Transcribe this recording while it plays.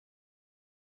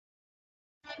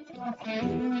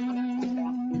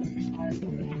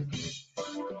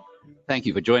Thank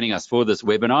you for joining us for this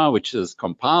webinar, which is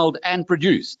compiled and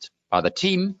produced by the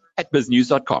team at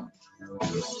biznews.com.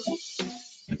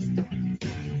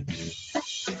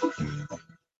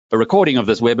 A recording of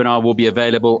this webinar will be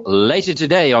available later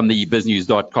today on the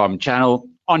biznews.com channel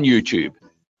on YouTube.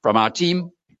 From our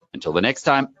team, until the next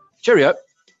time, cheerio.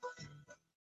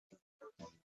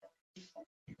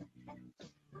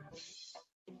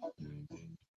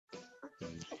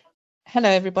 Hello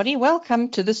everybody, welcome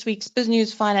to this week's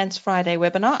BizNews Finance Friday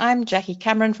webinar. I'm Jackie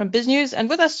Cameron from BizNews, and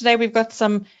with us today we've got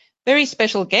some very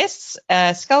special guests.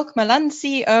 Schalk Malan,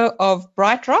 CEO of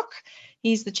BrightRock.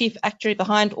 He's the chief actuary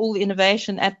behind all the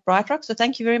innovation at BrightRock. So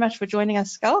thank you very much for joining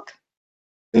us, Schalk.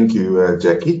 Thank you,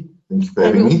 Jackie. Thank you for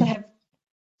having me.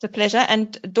 It's a pleasure.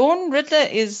 And Dawn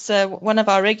Ridler is one of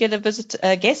our regular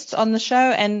guests on the show,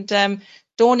 and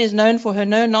Dawn is known for her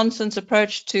no-nonsense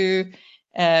approach to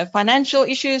financial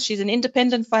issues. She's an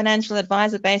independent financial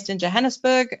advisor based in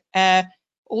Johannesburg,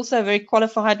 also very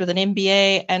qualified with an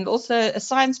MBA and also a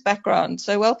science background.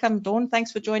 So welcome, Dawn.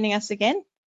 Thanks for joining us again.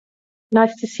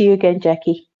 Nice to see you again,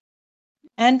 Jackie.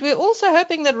 And we're also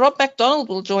hoping that Rob Macdonald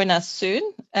will join us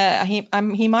soon.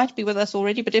 He might be with us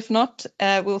already, but if not,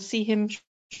 we'll see him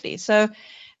shortly. So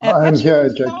I'm here,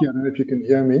 Jackie. I don't know if you can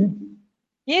hear me.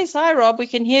 Yes, hi Rob, we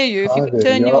can hear you. If you could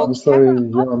there. turn your I'm sorry,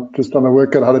 I'm just trying to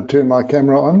work out how to turn my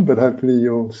camera on, but hopefully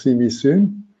you'll see me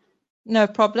soon. No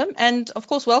problem. And of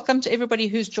course, welcome to everybody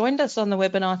who's joined us on the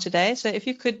webinar today. So if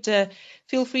you could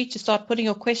feel free to start putting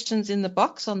your questions in the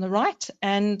box on the right.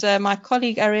 And my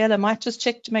colleague Ariella might just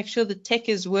check to make sure the tech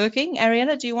is working.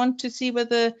 Ariella, do you want to see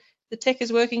whether the tech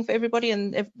is working for everybody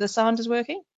and if the sound is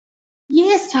working?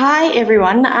 Yes, hi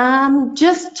everyone.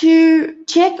 Just to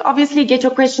check, obviously get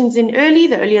your questions in early,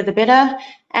 the earlier the better.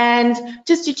 And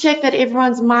just to check that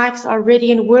everyone's mics are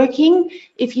ready and working,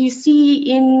 if you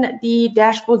see in the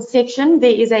dashboard section,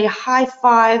 there is a high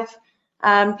five.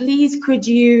 Please could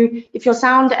you, if your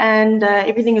sound and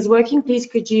everything is working, please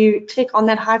could you click on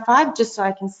that high five just so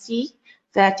I can see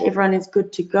that everyone is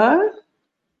good to go.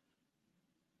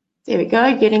 There we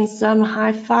go, getting some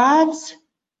high fives.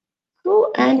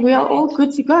 Cool, and we are all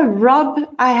good to go. Rob,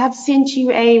 I have sent you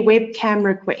a webcam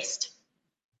request.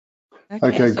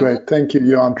 Okay, great. Thank you.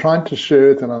 Yeah, I'm trying to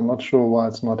share it and I'm not sure why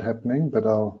it's not happening, but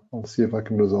I'll see if I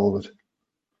can resolve it.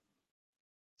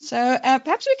 So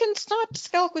perhaps we can start,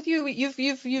 Schalk, with you.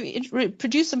 You've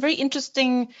produced some very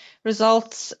interesting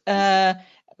results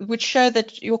which show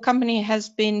that your company has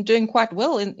been doing quite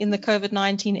well in the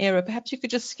COVID-19 era. Perhaps you could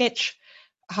just sketch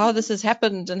how this has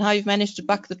happened and how you've managed to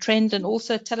buck the trend, and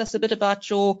also tell us a bit about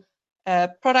your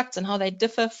products and how they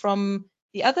differ from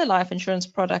the other life insurance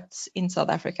products in South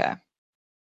Africa.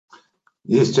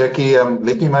 Yes, Jackie,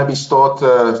 let me maybe start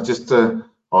just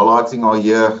highlighting our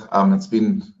year. It's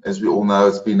been, as we all know,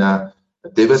 it's been a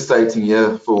devastating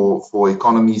year for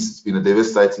economies. It's been a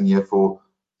devastating year for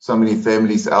so many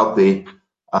families out there,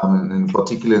 in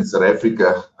particular in South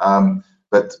Africa.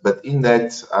 But in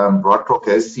that, BrightRock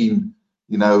has seen,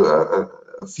 you know,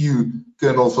 a few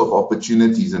kernels of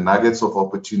opportunities and nuggets of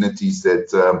opportunities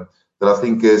that I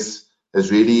think has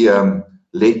really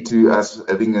led to us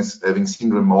having seen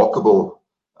remarkable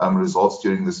results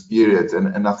during this period.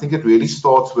 And I think it really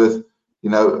starts with, you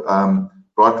know,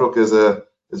 BrightRock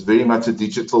is very much a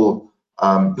digital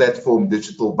platform,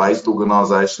 digital-based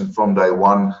organization from day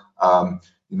one.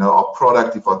 You know, our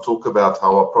product, if I talk about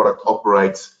how our product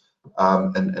operates,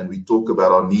 and we talk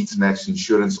about our needs matched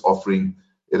insurance offering,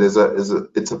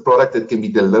 it's a product that can be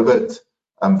delivered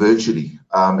virtually.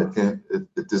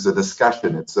 It is a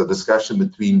discussion. It's a discussion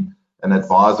between an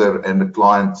advisor and a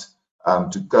client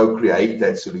to co-create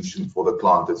that solution for the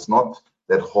client. It's not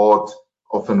that hard,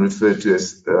 often referred to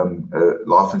as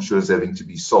life insurance having to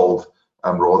be sold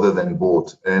rather than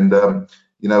bought. And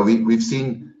you know, we've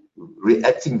seen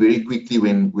reacting very quickly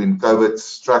when COVID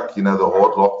struck, you know, the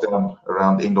hard lockdown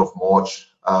around end of March.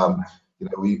 You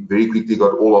know, we very quickly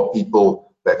got all our people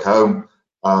back home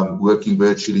working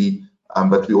virtually,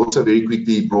 but we also very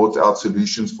quickly brought out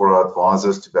solutions for our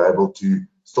advisors to be able to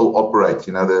still operate.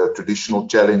 You know, the traditional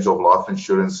challenge of life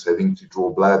insurance, having to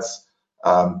draw bloods,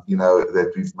 you know,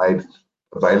 that we've made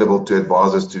available to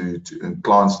advisors and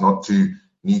clients not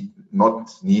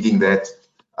needing that,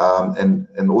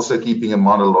 and also keeping in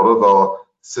mind a lot of our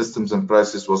systems and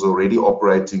process was already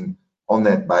operating on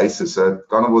that basis. So it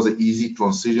kind of was an easy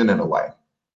transition in a way.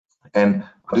 And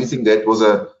I do think that was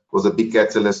a big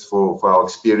catalyst for our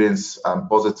experience,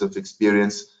 positive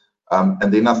experience.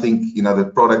 And then I think, you know, the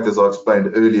product, as I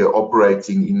explained earlier,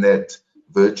 operating in that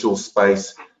virtual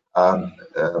space,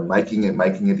 making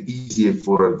it easier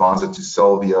for an advisor to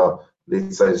sell via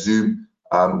let's say Zoom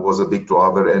was a big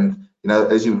driver. And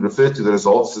as you referred to, the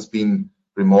results has been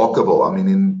remarkable. I mean,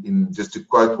 in just to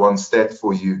quote one stat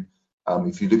for you,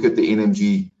 if you look at the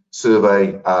NMG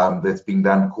survey that's been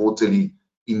done quarterly,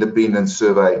 independent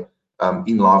survey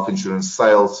in life insurance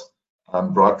sales,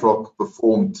 BrightRock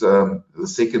performed the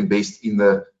second best in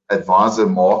the advisor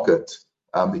market,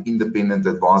 the independent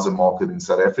advisor market in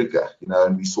South Africa.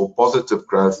 And we saw positive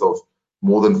growth of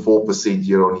more than 4%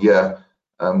 year on year,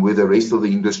 where the rest of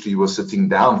the industry was sitting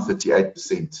down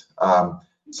 38%.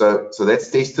 So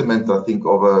that's testament, I think,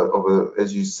 of a,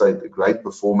 as you say, a great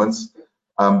performance.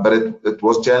 But it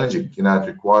was challenging. It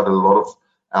required a lot of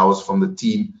hours from the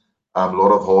team, a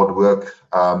lot of hard work,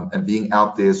 and being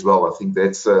out there as well. I think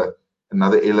that's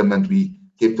another element. We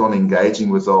kept on engaging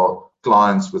with our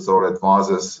clients, with our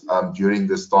advisors during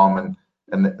this time,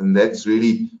 and that's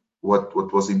really what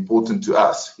was important to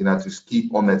us. To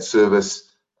keep on that service,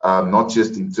 not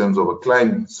just in terms of a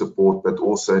claim support, but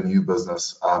also new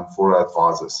business for our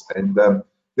advisors. And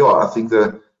I think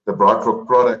the BrightRock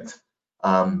product.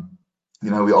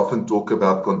 We often talk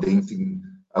about condensing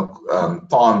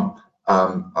time.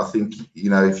 I think,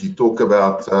 if you talk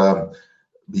about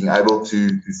being able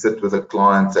to sit with a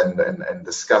client and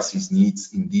discuss his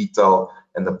needs in detail,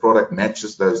 and the product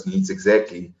matches those needs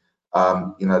exactly,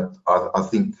 I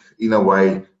think, in a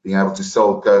way, being able to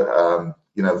sell,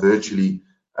 virtually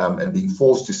and being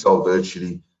forced to sell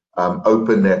virtually,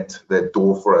 open that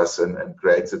door for us and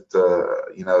created,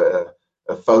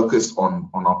 a focus on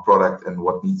our product and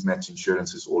what needs match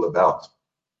insurance is all about.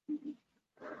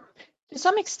 To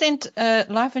some extent,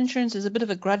 life insurance is a bit of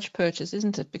a grudge purchase,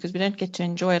 isn't it? Because we don't get to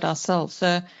enjoy it ourselves.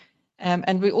 So,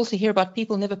 and we also hear about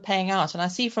people never paying out. And I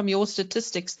see from your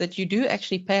statistics that you do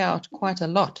actually pay out quite a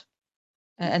lot.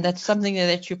 And that's something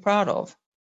that you're proud of.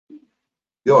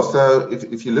 Yeah, so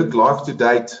if you look live to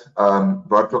date,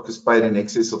 BrightRock has paid in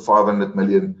excess of 500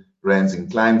 million rands in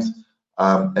claims.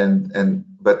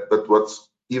 But what's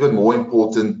even more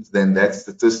important than that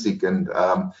statistic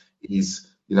is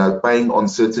paying on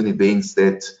certain events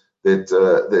that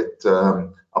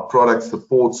our product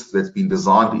supports, that's been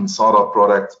designed inside our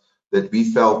product, that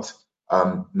we felt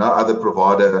no other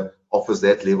provider offers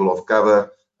that level of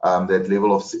cover, that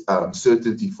level of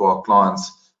certainty for our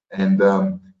clients, and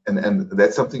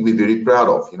that's something we're very proud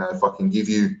of. If I can give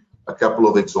you a couple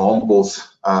of examples,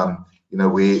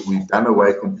 where we've done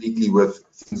away completely with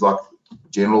things like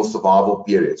general survival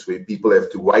periods, where people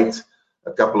have to wait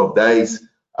a couple of days,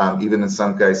 even in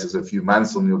some cases a few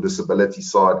months on your disability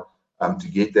side, to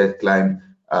get that claim.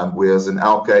 Whereas in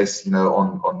our case,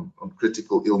 on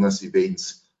critical illness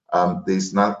events,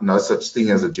 there's no such thing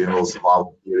as a general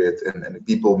survival period, and if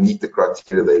people meet the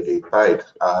criteria, they get paid.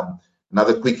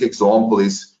 Another quick example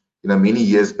is, many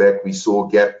years back, we saw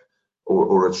a gap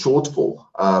or a shortfall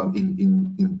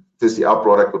in firstly our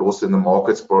product, but also in the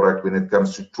market's product when it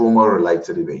comes to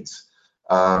trauma-related events.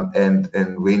 And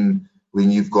when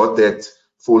you've got that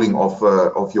falling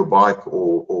off your bike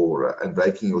and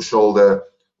breaking your shoulder,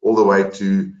 all the way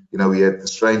to, we had the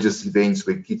strangest events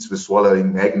where kids were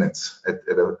swallowing magnets at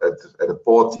a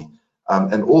party.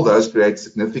 And all those create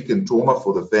significant trauma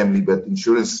for the family, but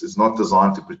insurance is not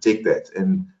designed to protect that.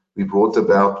 And we brought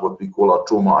about what we call our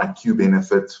trauma IQ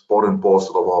benefit, part and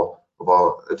parcel of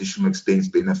our additional expense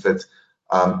benefit.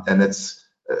 And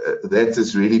that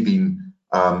has really been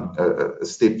a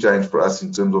step change for us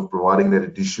in terms of providing that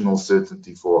additional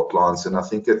certainty for our clients. And I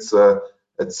think it's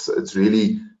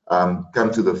really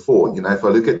come to the fore. If I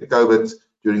look at COVID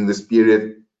during this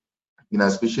period,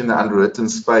 especially in the underwritten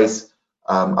space,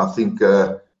 I think,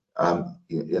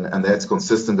 and that's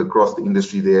consistent across the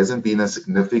industry, there hasn't been a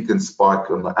significant spike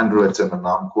on the underwritten, and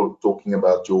I'm talking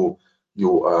about your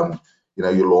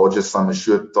larger sum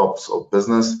assured tops of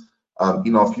business.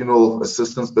 In our funeral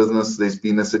assistance business, there's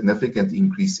been a significant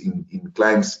increase in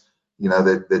claims,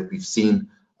 that we've seen,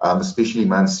 especially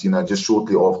months, just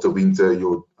shortly after winter,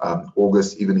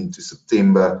 August, even into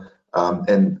September.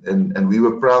 And we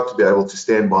were proud to be able to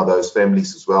stand by those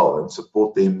families as well and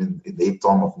support them in their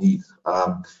time of need.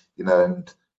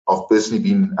 And I've personally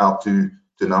been out to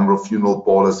a number of funeral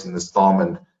parlors in this time,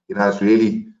 and it's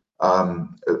really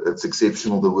it's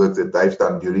exceptional the work that they've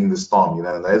done during this time.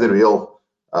 And they're the real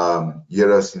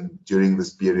heroes during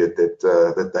this period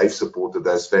that they've supported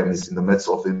those families in the midst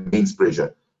of immense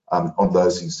pressure on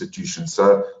those institutions.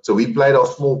 So we played our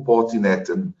small part in that,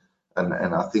 and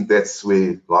I think that's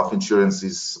where life insurance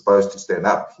is supposed to stand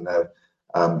up.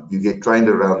 You get trained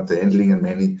around the handling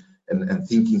and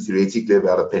thinking theoretically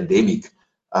about a pandemic,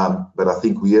 but I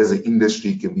think we as an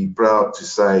industry can be proud to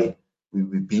say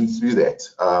we've been through that,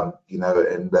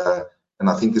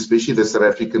 I think especially the South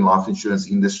African life insurance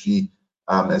industry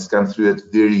has come through it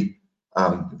very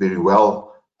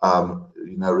well.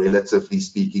 Relatively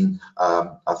speaking,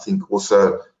 I think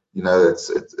also, it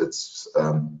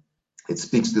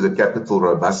speaks to the capital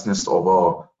robustness of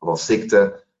our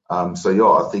sector. So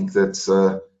yeah, I think that's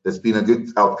been a good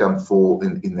outcome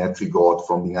in that regard,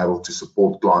 from being able to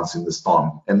support clients in this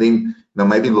time. And then,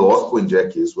 maybe the last point,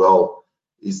 Jackie, as well,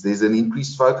 is there's an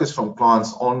increased focus from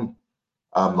clients on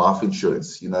life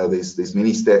insurance. There's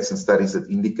many stats and studies that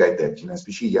indicate that,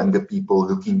 especially younger people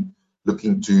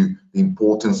looking to the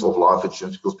importance of life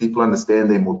insurance, because people understand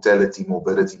their mortality,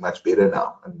 morbidity much better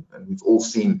now. And we've all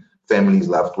seen families,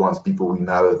 loved ones, people we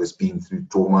know that's been through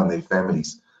trauma in their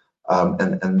families.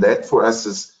 And that for us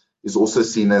is also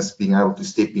seen as being able to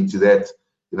step into that,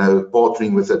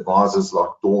 partnering with advisors like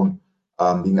Dawn,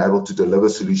 being able to deliver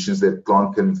solutions that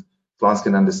clients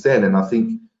can understand. And I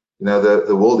think,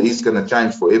 the world is going to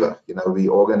change forever. We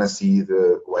are going to see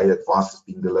the way advice is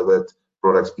being delivered,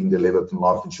 products being delivered in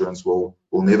life insurance will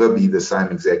never be the same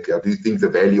exactly. I do think the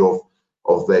value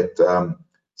of that,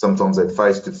 sometimes that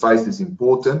face-to-face is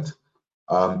important,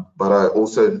 but I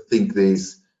also think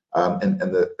there's and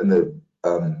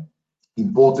the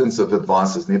importance of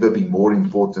advice has never been more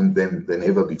important than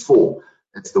ever before.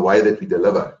 It's the way that we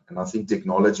deliver, and I think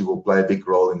technology will play a big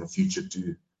role in the future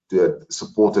to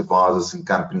support advisors and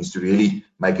companies to really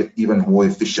make it even more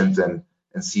efficient and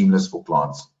seamless for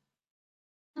clients.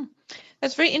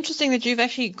 It's very interesting that you've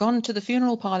actually gone to the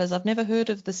funeral parlors. I've never heard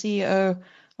of the CEO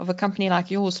of a company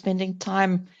like yours spending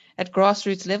time at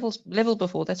grassroots level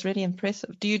before. That's really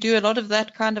impressive. Do you do a lot of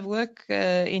that kind of work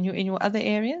in your other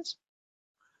areas?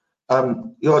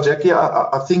 Yeah, Jackie,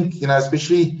 I think,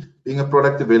 especially being a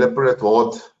product developer at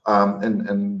heart,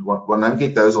 and one don't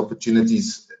get those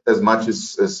opportunities as much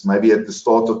as maybe at the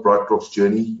start of BrightRock's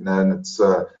journey, and it's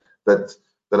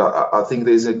but I think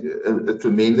there's a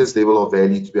tremendous level of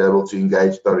value to be able to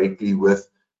engage directly with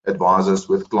advisors,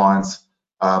 with clients,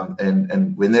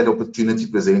 and when that opportunity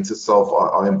presents itself,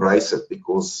 I embrace it,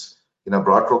 because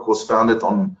BrightRock was founded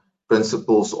on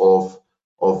principles of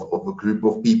a group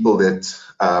of people that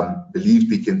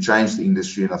believed we can change the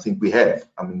industry, and I think we have.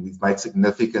 I mean, we've made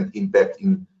significant impact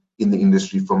in the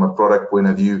industry from a product point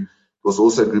of view. It was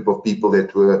also a group of people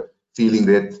that were feeling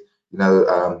that,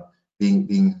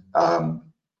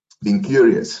 being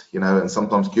curious, and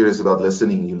sometimes curious about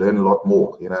listening, you learn a lot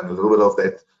more, and a little bit of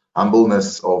that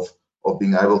humbleness of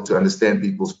being able to understand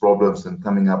people's problems and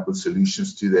coming up with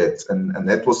solutions to that. And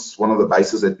that was one of the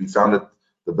bases that we founded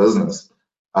the business.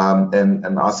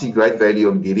 And I see great value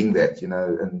in getting that,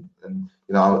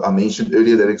 I mentioned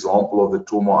earlier that example of the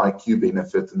trauma IQ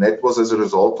benefit, and that was as a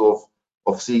result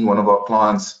of seeing one of our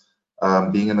clients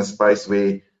being in a space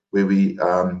where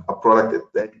a product at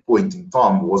that point in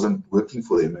time wasn't working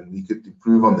for them, and we could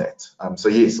improve on that. So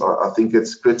yes, I think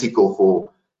it's critical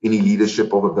for any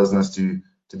leadership of a business to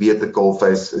be at the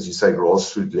coalface, as you say,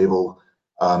 grassroots level,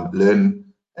 learn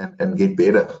and get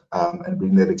better, and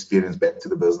bring that experience back to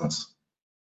the business.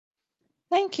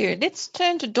 Thank you. Let's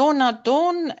turn to Dawn now.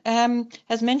 Dawn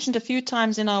has mentioned a few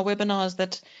times in our webinars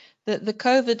that the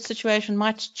COVID situation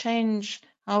might change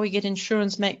how we get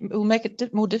insurance, will make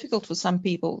it more difficult for some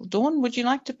people. Dawn, would you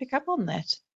like to pick up on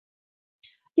that?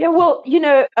 Yeah, well,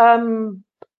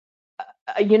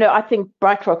 I think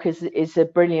BrightRock is a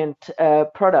brilliant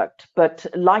product, but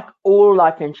like all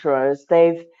life insurers,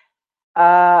 they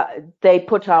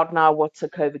put out now what's a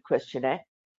COVID questionnaire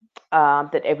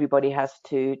that everybody has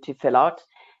to fill out,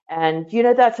 and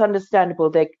that's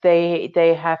understandable.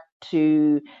 They have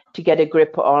to get a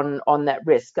grip on that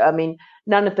risk. I mean,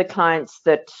 none of the clients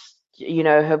that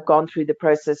have gone through the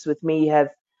process with me have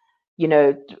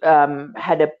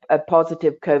had a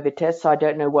positive COVID test, so I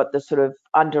don't know what the sort of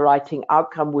underwriting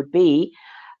outcome would be.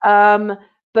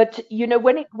 But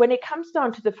when it comes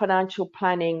down to the financial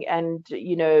planning, and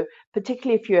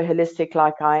particularly if you're holistic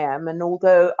like I am, and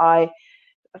although I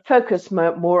focus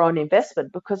more on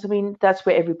investment, because I mean that's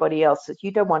where everybody else is.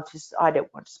 I don't want to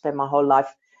spend my whole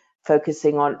life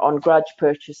focusing on grudge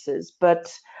purchases.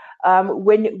 But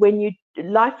when you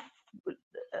life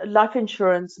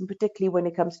insurance, and particularly when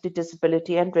it comes to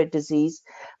disability and rare disease,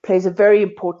 plays a very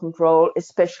important role,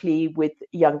 especially with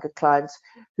younger clients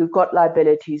who've got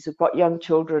liabilities, who've got young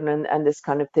children and this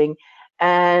kind of thing.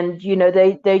 And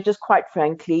they just quite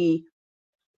frankly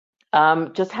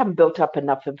just haven't built up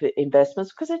enough of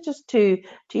investments, because they're just too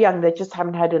young. They just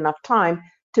haven't had enough time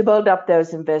to build up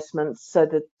those investments, so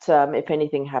that if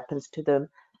anything happens to them,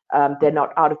 they're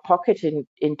not out of pocket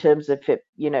in terms of it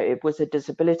was a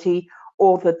disability,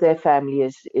 or that their family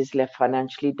is left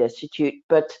financially destitute.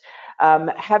 But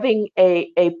having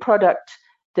a product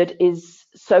that is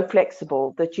so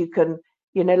flexible that you can,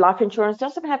 life insurance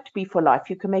doesn't have to be for life.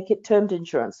 You can make it termed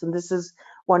insurance. And this is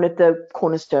one of the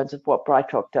cornerstones of what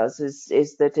BrightRock does,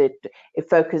 is that it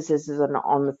focuses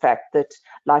on the fact that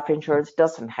life insurance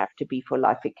doesn't have to be for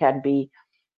life. It can be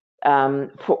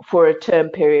for a term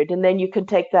period. And then you can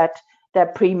take that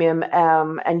premium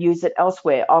and use it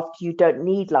elsewhere after you don't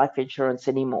need life insurance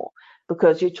anymore,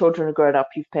 because your children are grown up,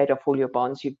 you've paid off all your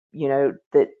bonds,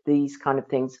 these kind of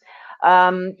things.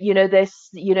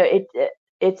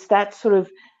 It's that sort of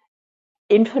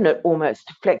infinite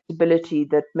almost flexibility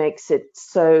that makes it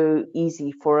so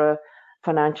easy for a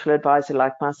financial advisor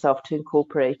like myself to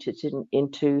incorporate it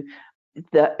into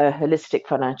a holistic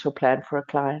financial plan for a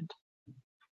client.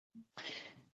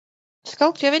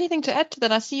 Schalk, do you have anything to add to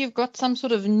that? I see you've got some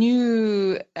sort of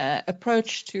new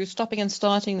approach to stopping and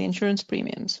starting the insurance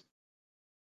premiums.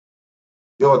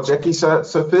 Yeah, Jackie. So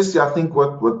firstly, I think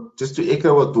what just to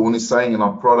echo what Dawn is saying in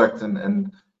our product,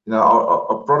 and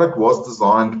our product was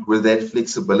designed with that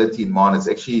flexibility in mind. It's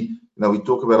actually, we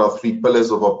talk about our 3 pillars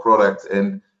of our product,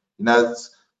 and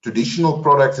traditional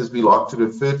products, as we like to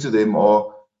refer to them,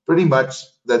 are pretty much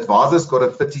the advisor's got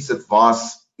to fit his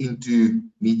advice into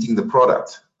meeting the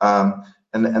product.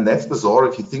 And that's bizarre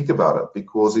if you think about it,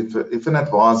 because if an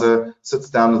advisor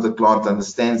sits down with the client,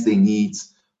 understands their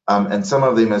needs, and some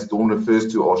of them, as Dawn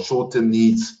refers to, are short-term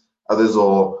needs, others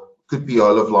could be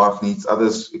whole-of-life needs,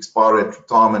 others expire at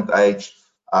retirement age,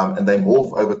 and they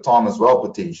morph over time as well,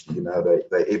 potentially.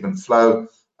 They ebb and flow,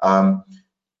 and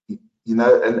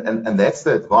that's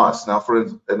the advice. Now, for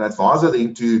an advisor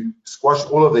then to squash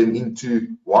all of them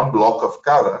into one block of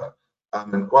cover,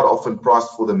 and quite often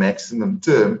priced for the maximum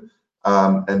term,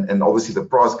 and obviously the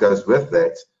price goes with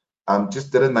that,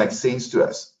 just didn't make sense to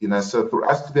us. So for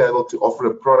us to be able to offer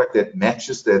a product that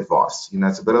matches the advice,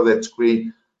 it's a bit of that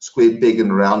square peg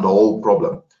and round hole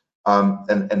problem,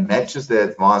 and matches the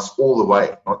advice all the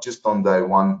way, not just on day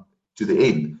one to the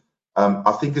end.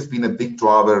 I think it's been a big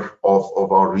driver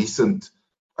of our recent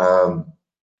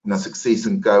success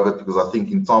in COVID, because I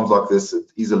think in times like this,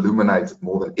 it is illuminated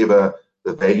more than ever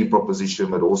the value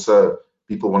proposition, but also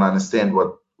people want to understand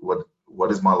what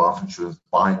is my life insurance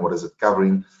buying, what is it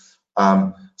covering.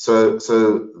 So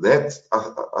that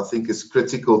I think is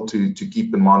critical to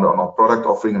keep in mind on our product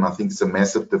offering, and I think it's a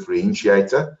massive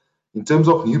differentiator. In terms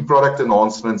of new product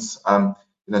enhancements,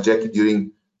 Jackie,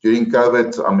 during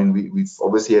COVID, I mean, we've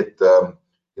obviously had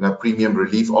premium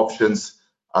relief options,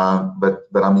 but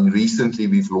I mean, recently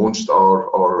we've launched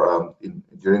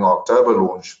during our October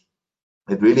launch,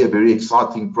 had really a very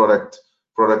exciting product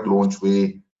launch,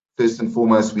 where first and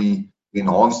foremost we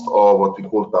enhanced what we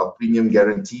call our premium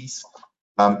guarantees,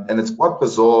 and it's quite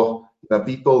bizarre.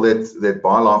 People that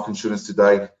buy life insurance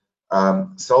today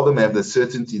seldom have the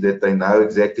certainty that they know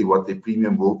exactly what their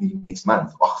premium will be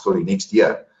next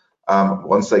year,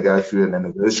 once they go through an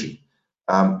anniversary,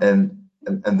 and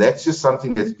that's just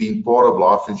something that's been part of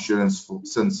life insurance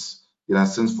since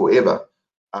forever.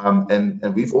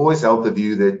 And we've always held the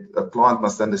view that a client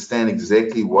must understand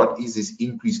exactly what is his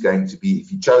increase going to be if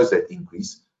he chose that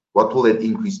increase. What will that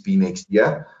increase be next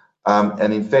year?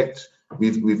 And in fact,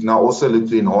 we've now also looked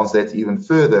to enhance that even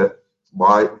further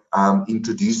by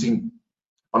introducing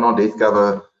on our death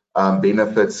cover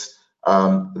benefits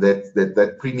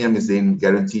that premium is then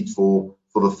guaranteed for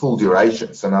the full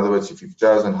duration. So in other words, if you've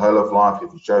chosen whole of life,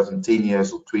 if you've chosen 10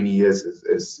 years or 20 years,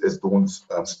 as Dawn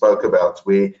spoke about,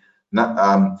 where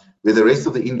the rest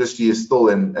of the industry is still,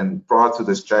 and prior to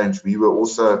this change, we were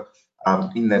also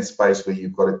in that space where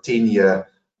you've got a 10-year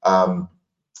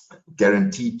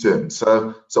guaranteed term.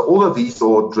 So all of these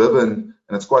are driven,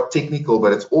 and it's quite technical,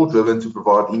 but it's all driven to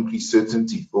provide increased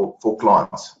certainty for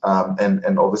clients,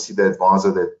 and obviously the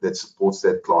advisor that supports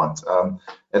that client.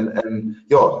 And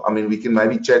yeah, I mean, we can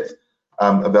maybe chat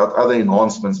about other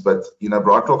enhancements, but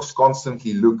BrightRock's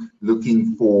constantly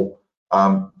looking for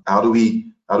how do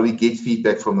we get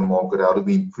feedback from the market, how do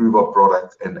we improve our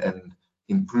product and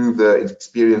improve the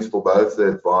experience for both the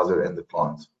advisor and the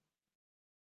client.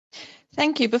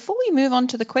 Thank you. Before we move on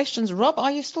to the questions, Rob,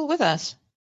 are you still with us?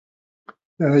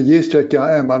 Yes, Jackie,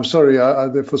 I am. I'm sorry.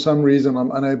 For some reason,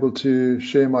 I'm unable to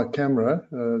share my camera.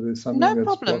 There's something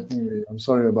that's blocking me. I'm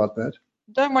sorry about that.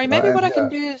 Don't worry. Maybe what I can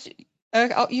do is,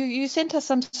 you sent us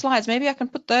some slides. Maybe I can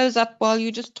put those up while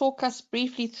you just talk us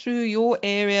briefly through your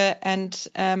area and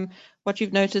what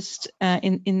you've noticed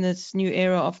in this new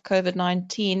era of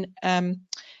COVID-19. I'm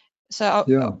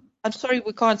sorry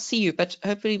we can't see you, but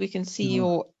hopefully we can see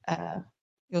your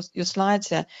slides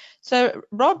here. So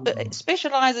Rob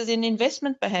specializes in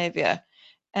investment behavior.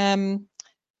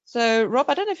 So Rob,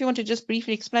 I don't know if you want to just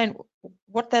briefly explain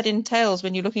what that entails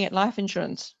when you're looking at life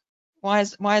insurance. Why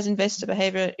is investor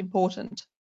behavior important?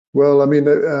 Well, I mean,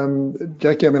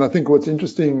 Jackie, I mean, I think what's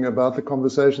interesting about the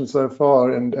conversation so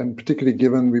far, and particularly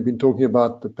given we've been talking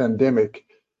about the pandemic,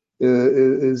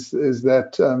 is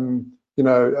that, you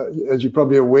know, as you're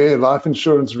probably aware, life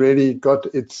insurance really got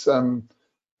its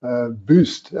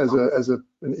boost as an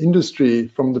industry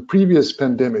from the previous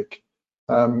pandemic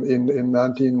in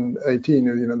 1918,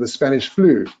 you know, the Spanish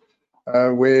flu,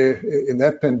 where in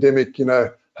that pandemic, you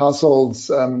know, households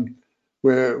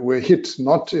were hit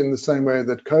not in the same way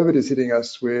that COVID is hitting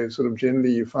us, where sort of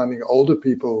generally you're finding older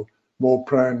people more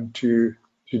prone to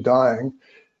dying.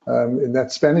 In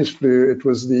that Spanish flu, it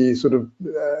was the sort of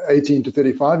 18 to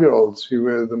 35-year-olds who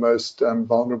were the most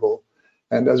vulnerable.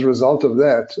 And as a result of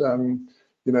that,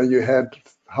 you know, you had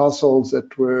households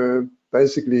that were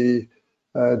basically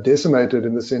decimated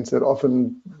in the sense that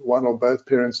often one or both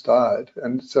parents died,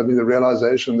 and suddenly the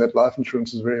realization that life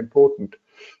insurance is very important.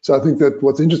 So I think that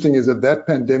what's interesting is that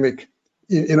pandemic,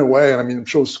 in a way, and I mean, I'm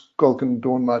sure Schalk and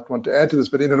Dawn might want to add to this,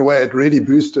 but in a way, it really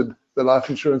boosted the life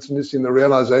insurance industry and the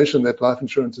realization that life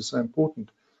insurance is so important.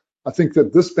 I think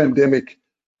that this pandemic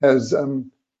has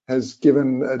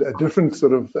given a different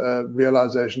sort of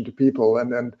realization to people,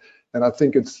 and I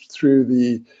think it's through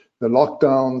the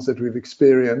lockdowns that we've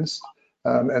experienced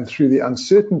and through the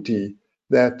uncertainty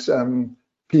that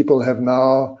people have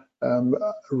now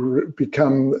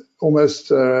become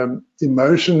almost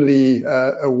emotionally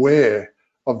aware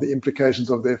of the implications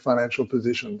of their financial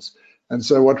positions. And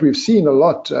so what we've seen a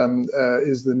lot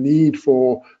is the need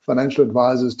for financial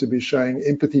advisors to be showing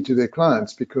empathy to their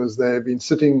clients, because they've been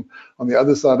sitting on the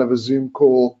other side of a Zoom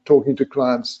call, talking to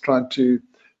clients, trying to,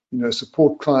 you know,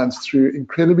 support clients through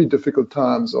incredibly difficult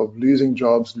times of losing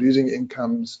jobs, losing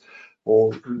incomes,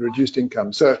 or reduced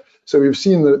income. So we've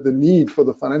seen the need for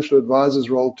the financial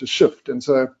advisor's role to shift. And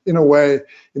so in a way,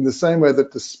 in the same way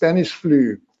that the Spanish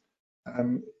flu,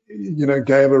 you know,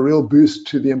 gave a real boost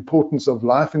to the importance of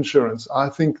life insurance, I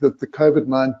think that the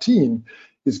COVID-19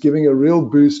 is giving a real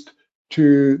boost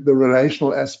to the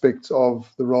relational aspects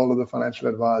of the role of the financial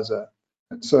advisor.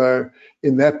 And so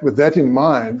with that in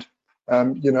mind,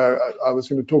 you know, I was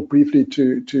going to talk briefly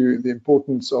to the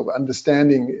importance of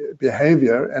understanding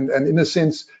behavior and in a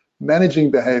sense,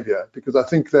 managing behavior, because I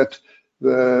think that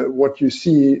what you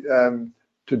see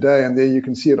today, and there you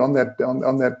can see it on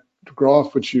that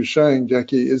graph which you're showing,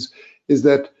 Jackie, is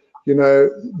that, you know,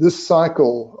 this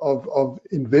cycle of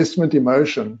investment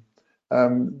emotion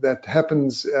that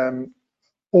happens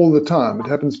all the time. It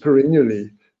happens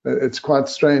perennially. It's quite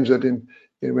strange that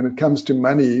when it comes to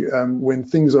money, when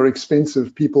things are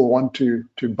expensive, people want to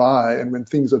buy, and when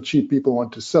things are cheap, people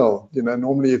want to sell. You know,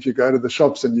 normally if you go to the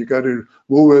shops and you go to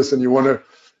Woolworths and you want to,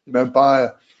 you know, buy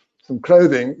some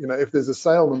clothing, you know, if there's a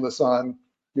sale on the sign,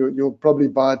 you'll probably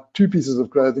buy 2 pieces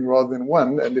of clothing rather than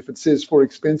 1, and if it says for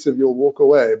expensive, you'll walk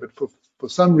away. But for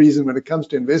some reason, when it comes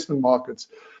to investment markets,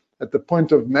 at the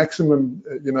point of maximum,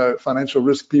 you know, financial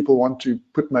risk, people want to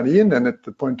put money in, and at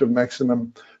the point of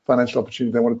maximum financial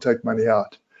opportunity, they want to take money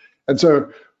out. And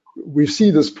so we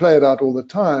see this played out all the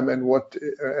time. And what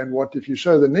if you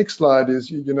show the next slide is,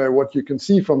 you know, what you can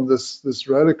see from this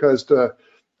roller coaster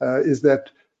is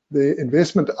that the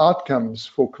investment outcomes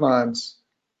for clients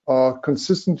are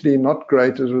consistently not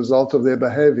great as a result of their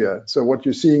behavior. So what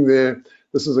you're seeing there,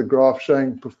 this is a graph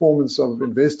showing performance of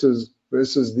investors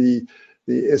versus the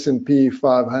S&P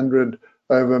 500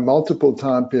 over multiple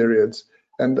time periods.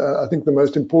 And I think the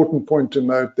most important point to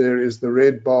note there is the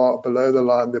red bar below the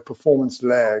line, the performance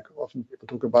lag. Often people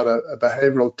talk about a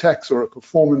behavioral tax or a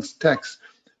performance tax,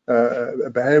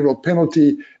 a behavioral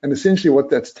penalty. And essentially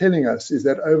what that's telling us is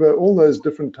that over all those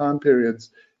different time periods,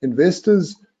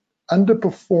 investors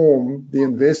underperform the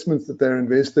investments that they're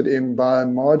invested in by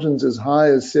margins as high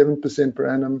as 7% per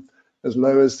annum, as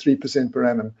low as 3% per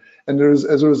annum. And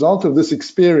as a result of this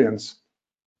experience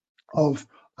of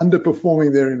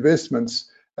underperforming their investments,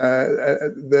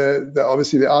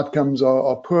 obviously the outcomes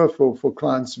are poor for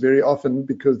clients very often,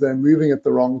 because they're moving at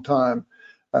the wrong time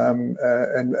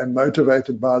and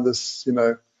motivated by this, you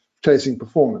know, chasing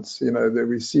performance. You know, that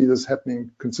we see this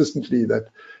happening consistently, that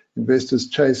investors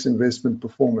chase investment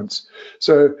performance.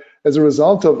 So as a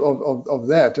result of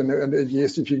that, and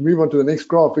yes, if you move on to the next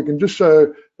graph, we can just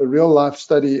show a real life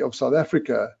study of South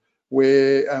Africa,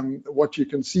 where what you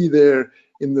can see there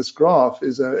in this graph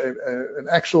is an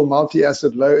actual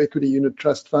multi-asset low equity unit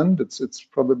trust fund. It's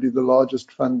probably the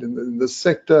largest fund in this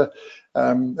sector.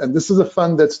 And this is a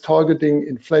fund that's targeting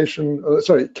cash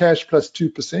plus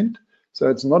 2%. So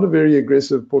it's not a very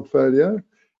aggressive portfolio.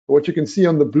 What you can see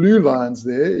on the blue lines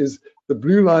there is the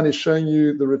blue line is showing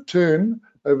you the return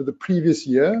over the previous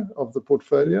year of the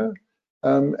portfolio.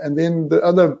 And then the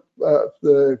other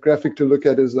the graphic to look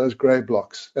at is those grey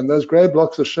blocks. And those grey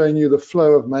blocks are showing you the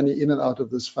flow of money in and out of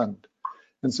this fund.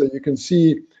 And so you can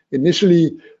see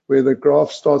initially where the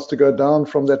graph starts to go down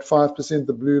from that 5%,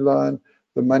 the blue line,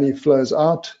 the money flows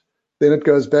out. Then it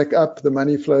goes back up, the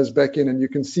money flows back in, and you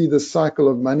can see this cycle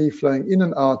of money flowing in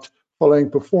and out, following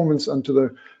performance onto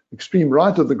the extreme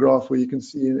right of the graph, where you can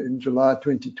see in July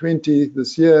 2020,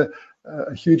 this year,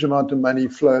 a huge amount of money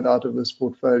flowed out of this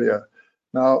portfolio.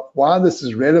 Now, why this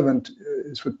is relevant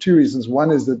is for two reasons.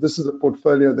 One is that this is a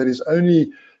portfolio that is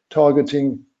only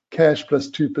targeting cash plus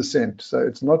 2%. So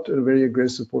it's not a very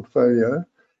aggressive portfolio,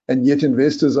 and yet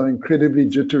investors are incredibly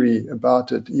jittery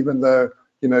about it, even though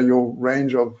your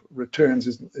range of returns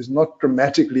is not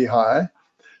dramatically high.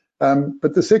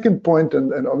 But the second point,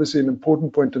 and obviously an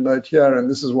important point to note here, and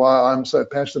this is why I'm so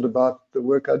passionate about the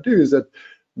work I do, is that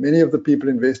many of the people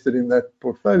invested in that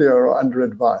portfolio are under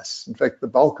advice. In fact, the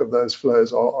bulk of those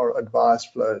flows are advice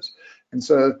flows. And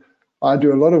so I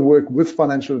do a lot of work with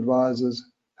financial advisors,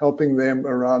 helping them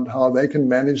around how they can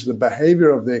manage the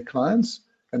behavior of their clients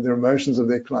and their emotions of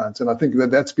their clients. And I think that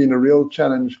that's been a real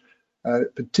challenge,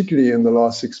 particularly in the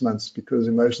last 6 months, because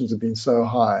emotions have been so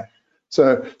high.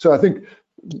 So I think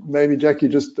maybe, Jackie,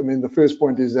 the first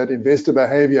point is that investor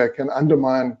behavior can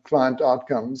undermine client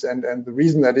outcomes, and the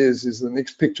reason that is the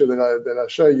next picture that I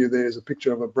show you. There is a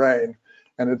picture of a brain,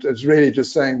 and it's really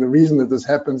just saying the reason that this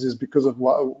happens is because of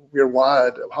how we're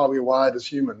wired as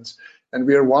humans, and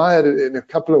we are wired in a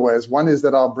couple of ways. One is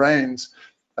that our brains,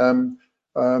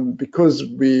 because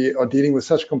we are dealing with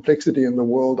such complexity in the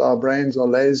world, our brains are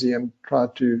lazy and try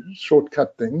to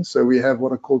shortcut things. So we have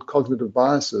what are called cognitive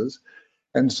biases,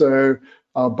 and so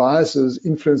our biases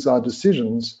influence our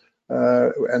decisions,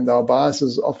 and our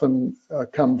biases often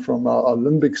come from our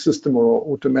limbic system or our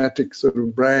automatic sort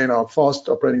of brain, our fast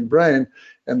operating brain,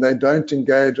 and they don't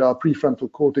engage our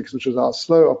prefrontal cortex, which is our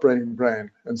slow operating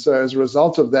brain. And so as a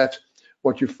result of that,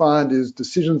 what you find is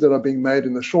decisions that are being made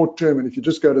in the short term. And if you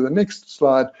just go to the next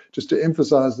slide, just to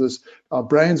emphasize this, our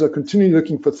brains are continually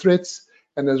looking for threats.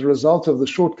 And as a result of the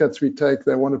shortcuts we take,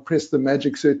 they want to press the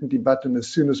magic certainty button as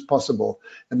soon as possible.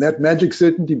 And that magic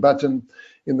certainty button,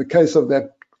 in the case of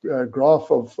that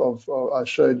graph I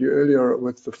showed you earlier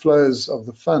with the flows of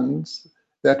the funds,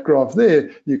 that graph there,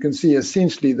 you can see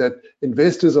essentially that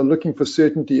investors are looking for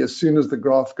certainty as soon as the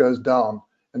graph goes down.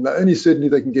 And the only certainty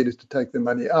they can get is to take their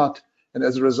money out. And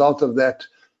as a result of that,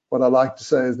 what I like to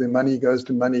say is their money goes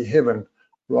to money heaven,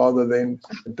 rather than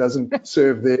it doesn't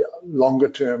serve their longer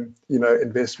term,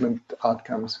 investment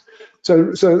outcomes.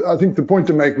 So I think the point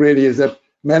to make really is that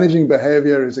managing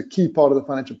behavior is a key part of the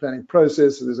financial planning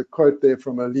process. There's a quote there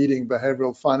from a leading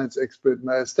behavioral finance expert,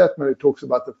 Mayer Statman, who talks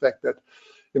about the fact that,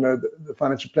 the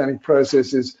financial planning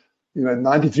process is,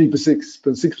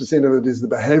 93.6% of it is the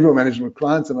behavioral management of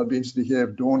clients. And I'd be interested to hear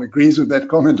if Dawn agrees with that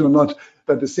comment or not,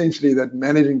 but essentially that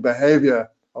managing behavior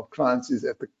of clients is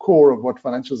at the core of what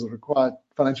financial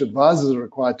advisors are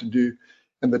required to do.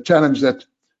 And the challenge that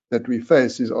we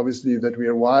face is obviously that we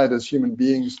are wired as human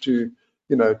beings to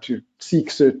seek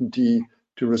certainty,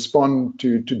 to respond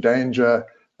to danger,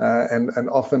 and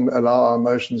often allow our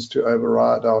emotions to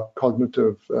override our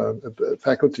cognitive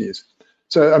faculties.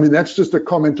 So, that's just a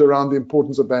comment around the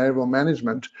importance of behavioral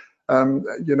management, and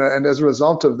as a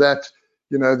result of that,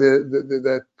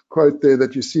 that quote there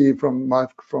that you see from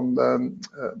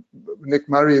Nick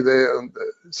Murray there,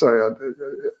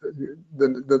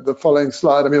 the following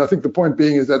slide. I think the point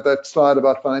being is that slide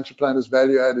about financial planners'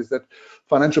 value add is that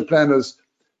financial planners,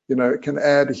 can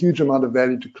add a huge amount of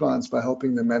value to clients by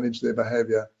helping them manage their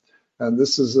behavior. And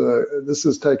this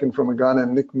is taken from a guy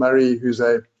named Nick Murray, who's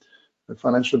a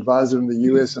financial advisor in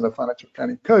the US and a financial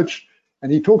planning coach,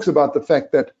 and he talks about the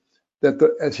fact that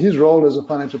as his role as a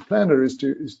financial planner is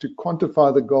to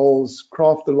quantify the goals,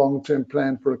 craft the long-term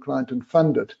plan for a client, and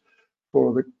fund it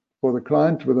for the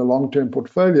client with a long-term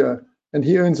portfolio. And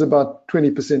he earns about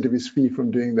 20% of his fee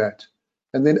from doing that.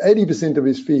 And then 80% of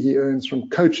his fee he earns from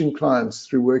coaching clients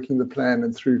through working the plan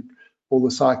and through all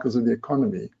the cycles of the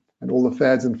economy and all the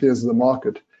fads and fears of the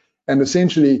market. And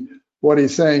essentially what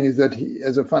he's saying is that he,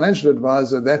 as a financial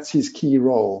advisor, that's his key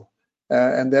role.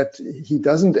 And that he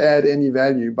doesn't add any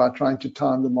value by trying to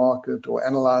time the market or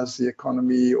analyze the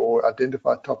economy or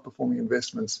identify top performing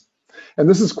investments. And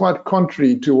this is quite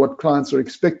contrary to what clients are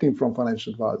expecting from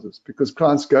financial advisors, because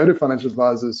clients go to financial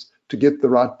advisors to get the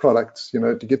right products,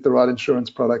 to get the right insurance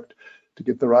product, to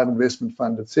get the right investment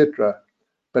fund, etc.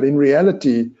 But in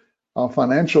reality, our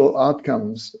financial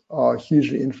outcomes are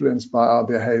hugely influenced by our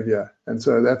behavior. And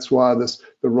so that's why the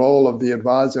role of the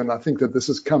advisor, and I think that this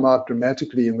has come out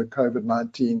dramatically in the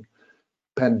COVID-19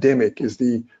 pandemic, is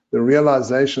the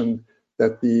realization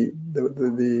that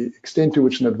the extent to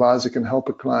which an advisor can help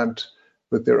a client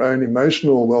with their own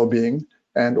emotional well-being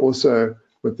and also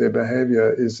with their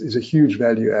behavior is a huge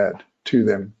value add to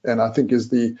them, and I think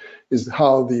is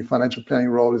how the financial planning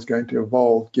role is going to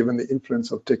evolve given the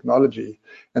influence of technology.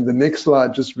 And the next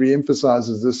slide just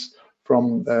re-emphasizes this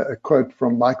from a quote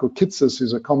from Michael Kitces,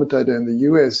 who's a commentator in the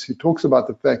US, who talks about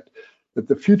the fact that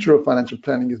the future of financial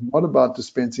planning is not about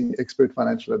dispensing expert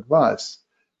financial advice,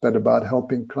 but about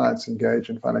helping clients engage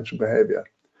in financial behavior.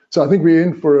 So I think we're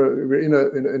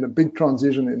in a big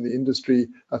transition in the industry.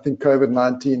 I think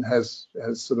COVID-19 has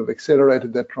sort of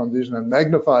accelerated that transition and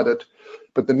magnified it.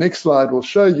 But the next slide will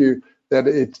show you that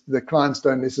the clients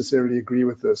don't necessarily agree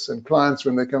with this. And clients,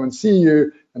 when they come and see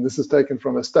you, and this is taken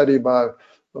from a study by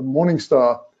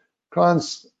Morningstar,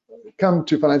 clients come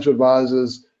to financial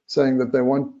advisors saying that they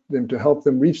want them to help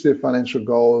them reach their financial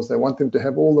goals. They want them to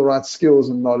have all the right skills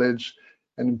and knowledge.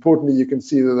 And importantly, you can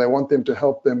see that they want them to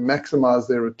help them maximize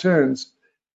their returns.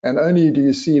 And only do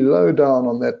you see low down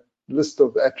on that list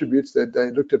of attributes that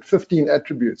they looked at 15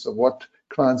 attributes of what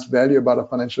clients value about a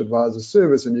financial advisor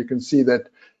service. And you can see that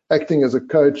acting as a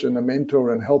coach and a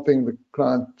mentor and helping the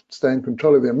client stay in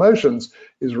control of their emotions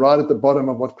is right at the bottom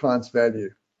of what clients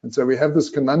value. And so we have this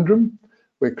conundrum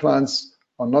where clients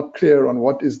are not clear on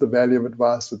what is the value of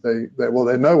advice that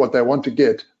they know what they want to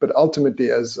get, but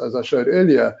ultimately, as I showed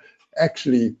earlier,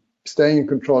 actually staying in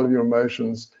control of your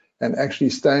emotions and actually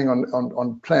staying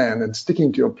on plan and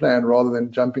sticking to your plan rather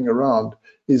than jumping around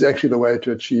is actually the way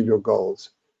to achieve your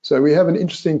goals. So we have an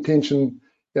interesting tension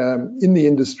in the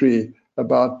industry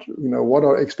about what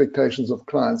are expectations of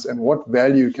clients and what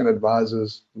value can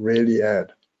advisors really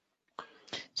add.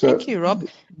 So, thank you, Rob.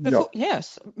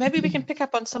 Yes, maybe we can pick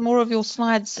up on some more of your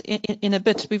slides in a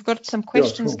bit. We've got some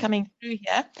questions coming through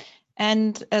here.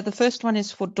 And the first one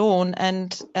is for Dawn,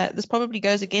 and this probably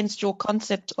goes against your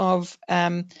concept of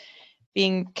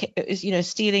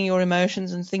stealing your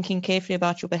emotions and thinking carefully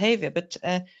about your behavior. But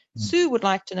Sue would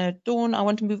like to know, Dawn, I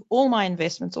want to move all my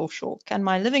investments offshore. Can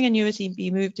my living annuity be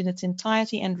moved in its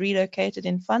entirety and relocated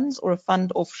in funds or a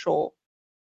fund offshore?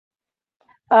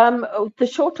 The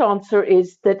short answer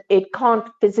is that it can't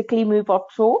physically move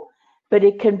offshore, but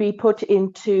it can be put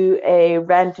into a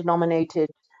rand-denominated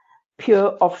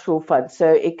pure offshore fund. So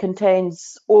it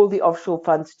contains all the offshore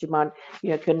funds that you might,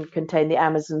 can contain the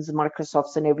Amazons, the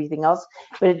Microsofts and everything else,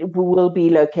 but it will be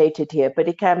located here. But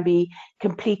it can be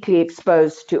completely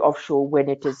exposed to offshore when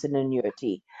it is an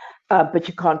annuity, but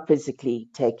you can't physically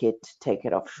take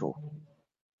it offshore.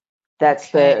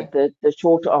 That's the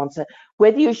short answer.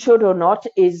 Whether you should or not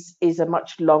is a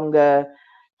much longer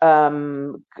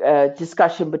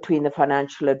discussion between the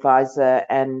financial advisor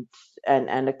and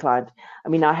a client. I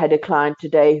mean, I had a client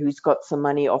today who's got some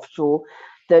money offshore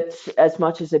that, as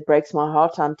much as it breaks my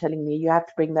heart, I'm telling me, you have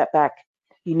to bring that back.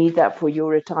 You need that for your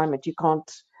retirement. You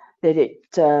can't let it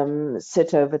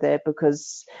sit over there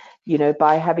because,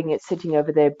 by having it sitting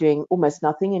over there doing almost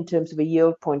nothing in terms of a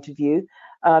yield point of view,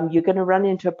 you're going to run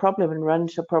into a problem and run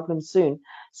into a problem soon.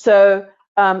 So,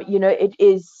 it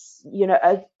is,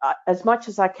 as much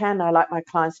as I can, I like my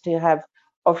clients to have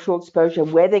offshore exposure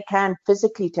where they can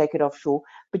physically take it offshore,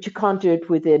 but you can't do it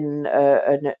within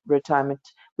a retirement,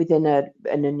 within an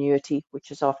annuity,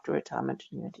 which is after retirement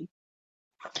annuity.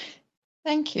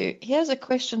 Thank you. Here's a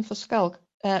question for Schalk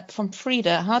from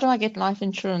Frida. How do I get life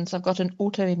insurance? I've got an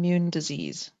autoimmune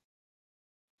disease.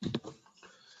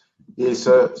 Yes,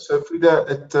 so Frida,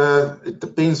 it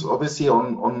depends obviously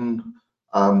on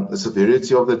the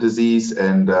severity of the disease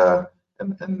and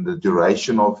the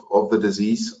duration of the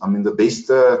disease. I mean, the best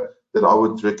that I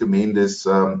would recommend is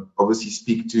obviously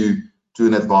speak to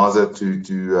an advisor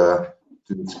to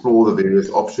explore the various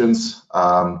options.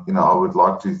 I would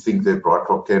like to think that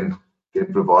BrightRock can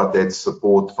provide that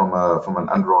support from an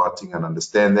underwriting and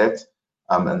understand that,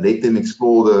 and let them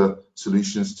explore the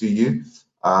solutions to you.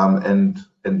 And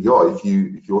yeah, if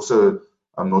you also,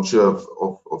 I'm not sure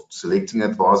of selecting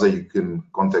an advisor, you can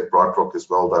contact BrightRock as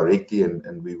well directly,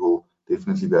 and we will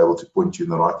definitely be able to point you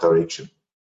in the right direction.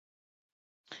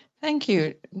 Thank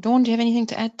you. Dawn, do you have anything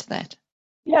to add to that?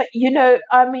 Yeah,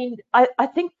 I mean, I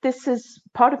think this is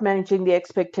part of managing the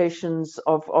expectations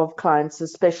of clients,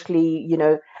 especially,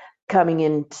 coming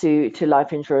into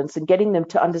life insurance and getting them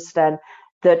to understand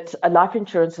that a life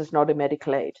insurance is not a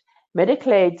medical aid.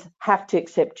 Medical aids have to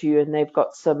accept you, and they've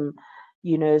got some,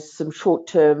 some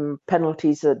short-term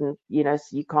penalties, and, so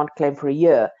you can't claim for a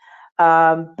year.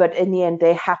 But in the end,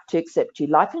 they have to accept you.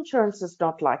 Life insurance is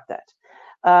not like that.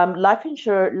 Life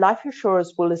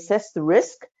insurers will assess the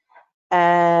risk,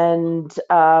 and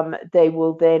they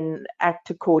will then act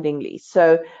accordingly.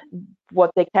 So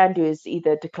what they can do is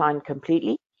either decline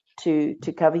completely to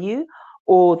cover you,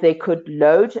 or they could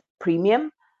load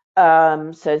premium.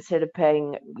 So instead of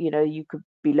paying, you could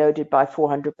be loaded by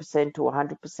 400% or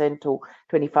 100% or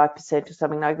 25% or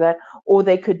something like that, or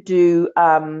they could do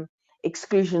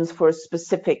exclusions for a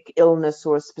specific illness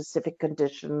or a specific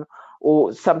condition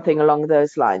or something along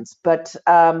those lines. But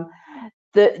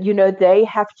they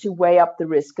have to weigh up the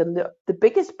risk. And the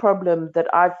biggest problem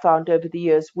that I've found over the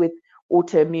years with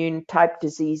autoimmune type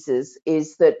diseases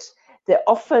is that they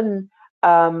often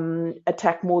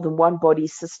attack more than one body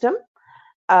system.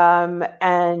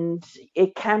 And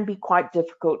it can be quite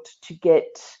difficult to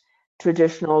get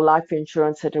traditional life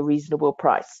insurance at a reasonable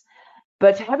price.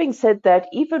 But having said that,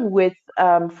 even with,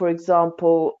 for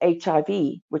example,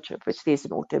 HIV, which obviously is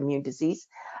an autoimmune disease,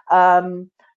 and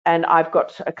I've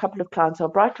got a couple of clients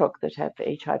on BrightRock that have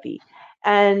HIV.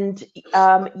 And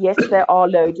yes, there are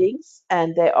loadings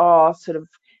and there are sort of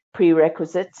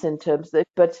prerequisites in terms of,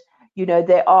 but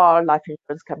there are life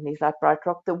insurance companies like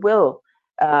BrightRock that will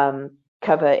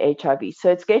cover HIV.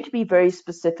 So it's going to be very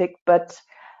specific, but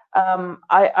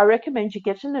I recommend you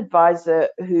get an advisor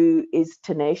who is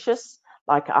tenacious,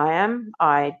 like I am.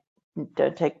 I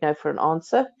don't take no for an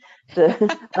answer.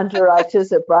 The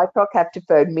underwriters at BrightRock have to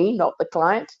phone me, not the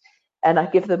client, and I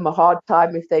give them a hard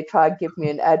time if they try and give me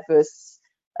an adverse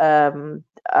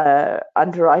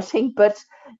underwriting. But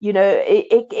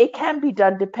it can be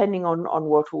done depending on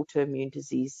what autoimmune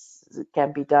disease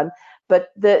can be done. But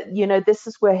this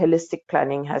is where holistic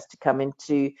planning has to come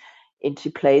into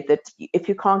play. That if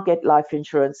you can't get life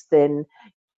insurance, then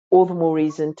all the more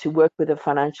reason to work with a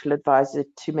financial advisor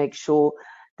to make sure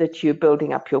that you're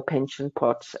building up your pension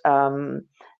pot, and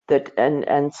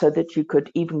so that you could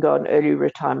even go on early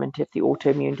retirement if the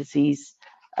autoimmune disease,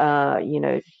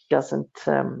 doesn't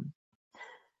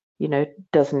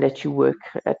let you work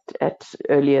at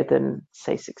earlier than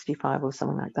say 65 or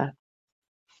something like that.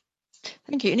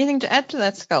 Thank you. Anything to add to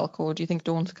that, Schalk, or do you think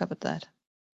Dawn's covered that?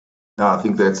 No, I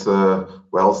think that's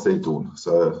well said, Dawn.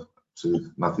 So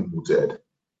nothing more to add.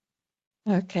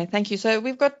 Okay, thank you. So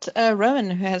we've got Rowan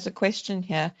who has a question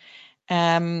here,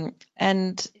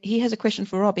 and he has a question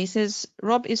for Rob. He says,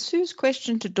 Rob, is Sue's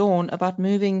question to Dawn about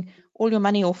moving all your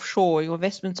money offshore, your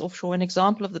investments offshore, an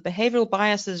example of the behavioral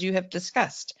biases you have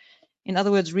discussed? In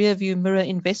other words, rear view mirror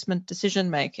investment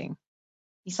decision making.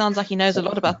 He sounds like he knows a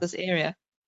lot about this area.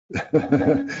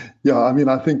 Yeah, I mean,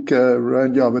 I think,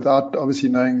 Rowan, without obviously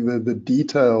knowing the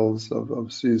details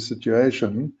of Sue's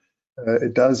situation,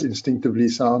 it does instinctively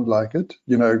sound like it,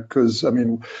 because, I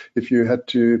mean, if you had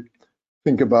to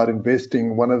think about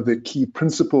investing, one of the key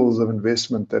principles of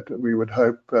investment that we would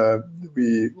hope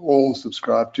we all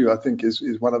subscribe to, I think,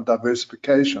 is one of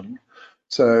diversification.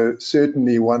 So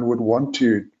certainly one would want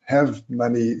to have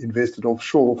money invested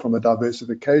offshore from a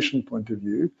diversification point of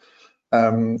view.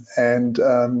 And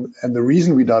the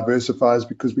reason we diversify is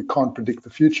because we can't predict the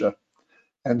future.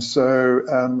 And so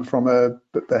from a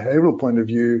behavioral point of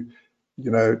view,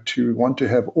 to want to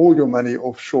have all your money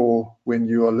offshore when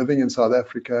you are living in South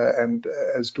Africa, and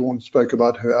as Dawn spoke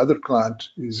about her other client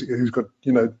who's got,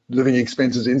 living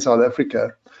expenses in South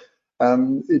Africa,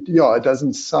 it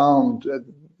doesn't sound,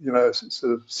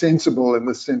 sort of sensible in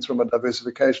the sense from a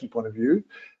diversification point of view.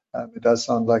 It does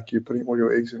sound like you're putting all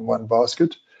your eggs in one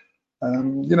basket.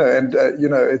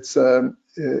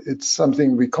 It's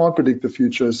something we can't predict the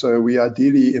future, so we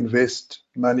ideally invest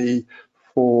money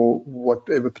for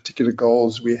whatever particular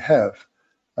goals we have,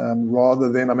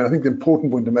 rather than, I think the important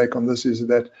point to make on this is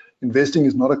that investing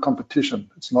is not a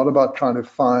competition. It's not about trying to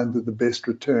find the best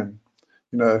return.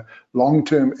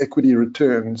 Long-term equity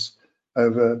returns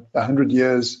over 100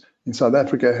 years in South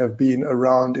Africa have been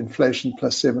around inflation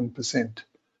plus 7%.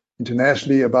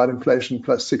 Internationally, about inflation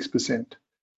plus 6%.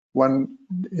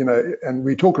 And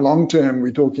we talk long term,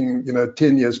 we're talking,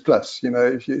 10 years plus.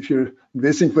 If you're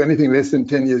investing for anything less than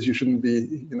 10 years, you shouldn't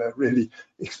be, really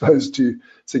exposed to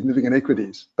significant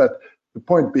equities. But the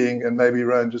point being, and maybe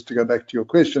Rowan, just to go back to your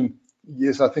question,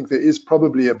 yes, I think there is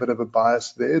probably a bit of a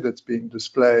bias there that's being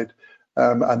displayed,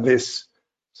 unless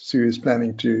Sue is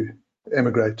planning to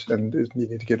emigrate and is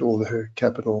needing to get all her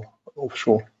capital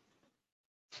offshore.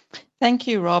 Thank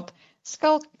you, Rob.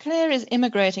 Schalk, Claire is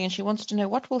immigrating and she wants to know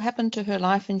what will happen to her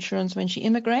life insurance when she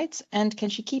immigrates, and can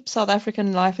she keep South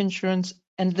African life insurance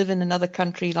and live in another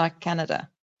country like Canada?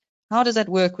 How does that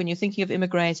work when you're thinking of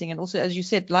immigrating? And also, as you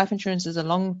said, life insurance is a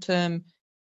long-term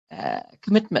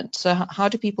commitment. So how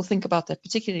do people think about that,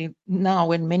 particularly now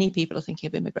when many people are thinking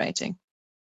of immigrating?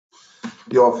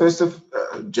 Yeah, first of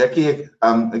Jackie,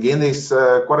 again, there's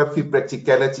quite a few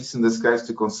practicalities in this case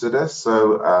to consider.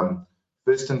 So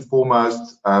first and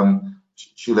foremost,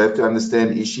 she'll have to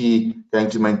understand, is she going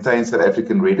to maintain South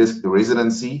African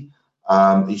residency?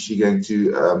 Is she going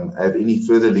to have any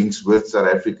further links with South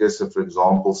Africa? So, for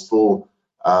example, still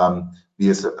having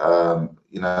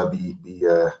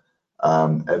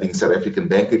South African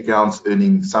bank accounts,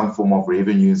 earning some form of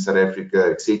revenue in South Africa,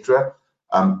 etc.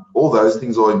 All those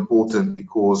things are important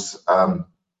because,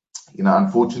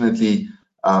 unfortunately,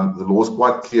 the law is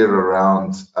quite clear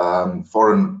around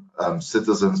foreign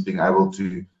citizens being able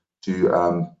to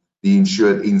be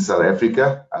insured in South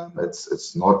Africa.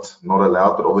 It's not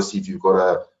allowed, but obviously if you've got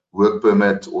a work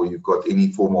permit or you've got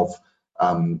any form of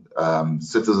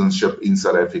citizenship in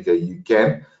South Africa, you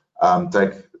can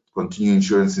continue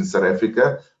insurance in South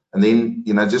Africa. And then,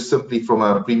 just simply from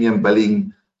a premium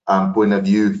billing point of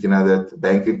view, that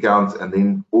bank account, and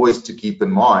then always to keep in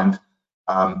mind,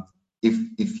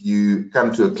 if you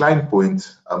come to a claim point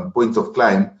of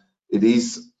claim, it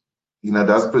is,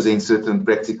 does present certain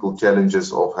practical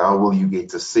challenges of how will you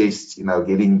get assessed,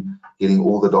 getting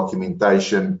all the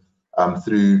documentation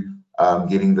through,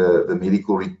 getting the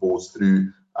medical reports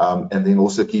through, and then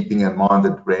also keeping in mind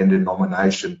that brand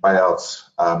denomination payouts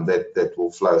that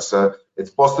will flow. So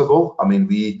it's possible. I mean,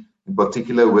 we, in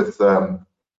particular with some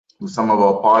of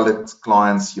our pilot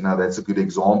clients, that's a good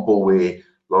example where a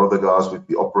lot of the guys would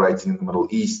be operating in the Middle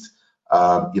East,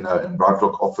 and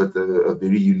BrightRock offered a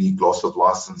very unique loss of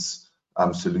license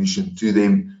solution to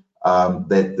them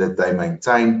that they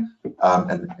maintain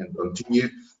and continue.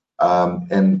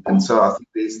 And so I think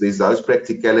there's those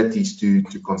practicalities to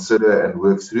consider and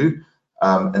work through.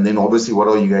 And then obviously, what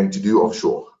are you going to do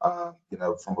offshore?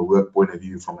 From a work point of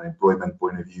view, from an employment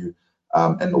point of view,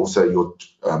 and also your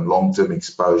long-term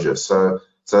exposure. So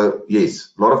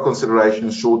yes, a lot of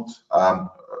considerations short,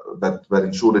 but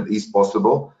in short, it is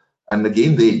possible. And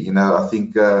again, there, I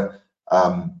think,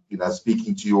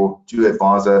 speaking to your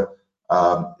advisor,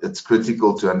 it's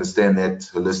critical to understand that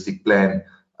holistic plan.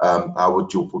 How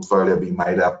would your portfolio be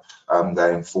made up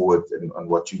going forward, and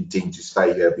what you intend to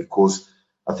stay here? Because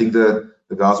I think the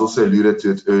guys also alluded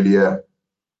to it earlier.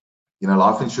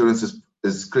 Life insurance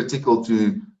is critical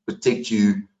to protect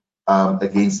you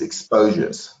against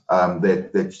exposures,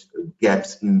 that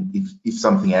gaps in if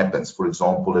something happens, for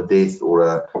example, a death or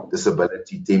a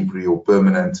disability, temporary or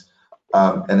permanent.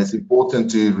 And it's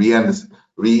important to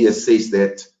reassess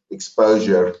that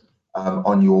exposure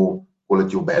on your, call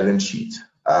it your balance sheet.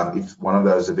 If one of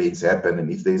those events happen,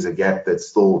 and if there's a gap that's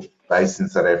still based in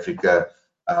South Africa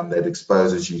that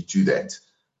exposes you to that.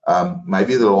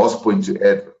 Maybe the last point to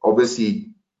add, obviously,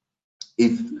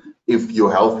 if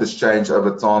your health has changed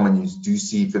over time and you do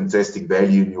see fantastic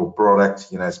value in your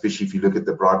product, especially if you look at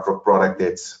the BrightRock product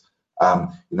that's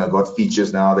got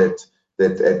features now that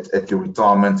at your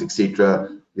retirement, etc.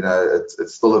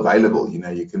 It's still available.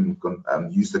 You can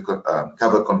use the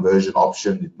cover conversion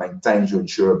option. It maintains your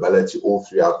insurability all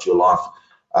throughout your life,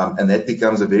 and that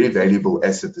becomes a very valuable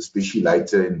asset, especially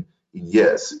later in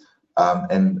years.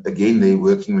 And again, they're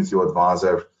working with your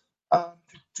advisor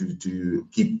to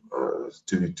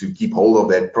keep hold of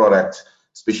that product,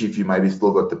 especially if you maybe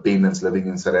still got dependents living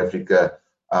in South Africa.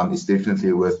 Is definitely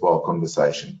a worthwhile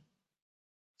conversation.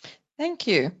 Thank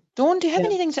you. Dawn, do you have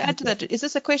anything to add to that? Is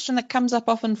this a question that comes up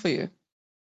often for you?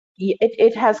 Yeah,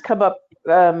 it has come up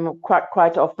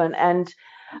quite often. And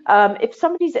if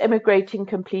somebody's emigrating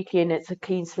completely and it's a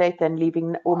clean slate and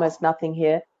leaving almost nothing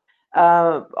here,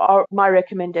 my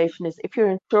recommendation is, if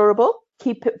you're insurable,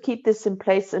 keep this in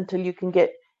place until you can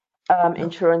get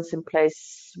insurance in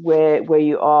place where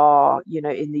you are,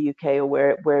 in the UK or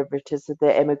wherever it is that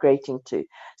they're emigrating to,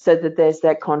 so that there's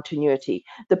that continuity.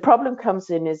 The problem comes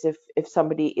in is if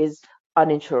somebody is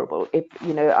uninsurable. If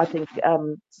I think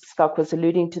Schalk was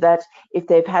alluding to that. If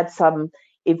they've had some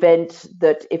event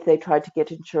that if they tried to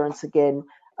get insurance again,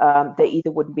 they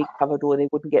either wouldn't be covered or they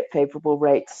wouldn't get favourable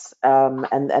rates,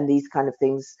 and these kind of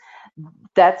things,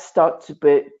 that starts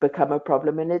to become a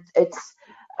problem. And it's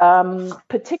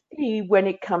particularly when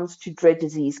it comes to dread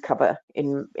disease cover,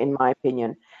 in my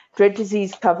opinion. Dread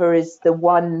disease cover is the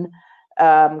one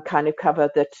kind of cover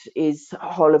that is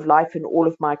whole of life in all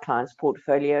of my clients'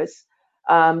 portfolios,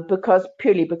 because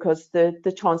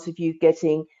the chance of you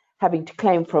having to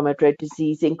claim from a dread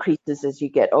disease increases as you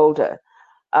get older.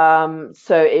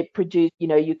 So it produces,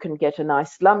 you can get a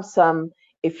nice lump sum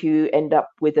if you end up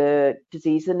with a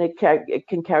disease, and it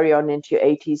can carry on into your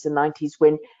 80s and 90s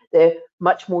when there's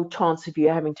much more chance of you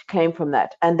having to claim from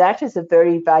that. And that is a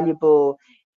very valuable,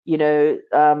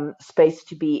 space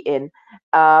to be in.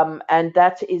 And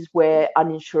that is where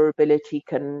uninsurability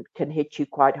can hit you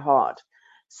quite hard.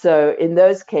 So in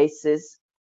those cases,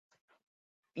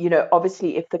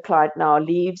 obviously if the client now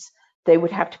leaves, they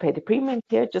would have to pay the premium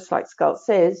here, just like Schalk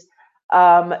says.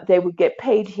 they would get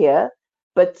paid here.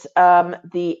 But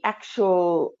the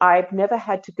actual, I've never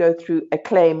had to go through a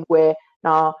claim where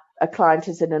now a client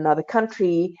is in another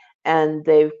country and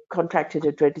they've contracted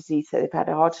a dread disease, so they've had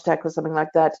a heart attack or something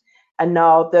like that. And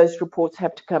now those reports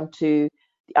have to come to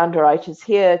the underwriters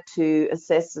here to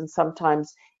assess. And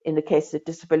sometimes in the case of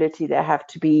disability, they have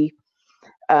to be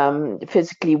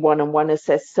physically one-on-one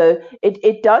assessed. So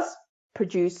it does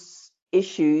produce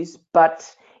issues,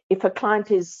 but if a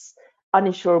client is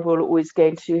uninsurable or is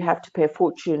going to have to pay a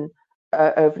fortune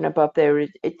over and above there,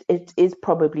 it is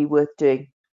probably worth doing.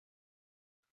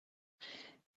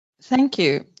 Thank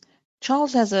you.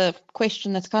 Charles has a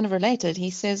question that's kind of related.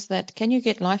 He says that, can you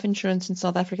get life insurance in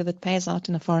South Africa that pays out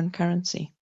in a foreign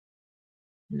currency?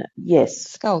 No,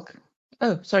 yes. Schalk.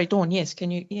 Oh, sorry, Dawn. Yes.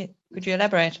 Can you? Yeah. Could you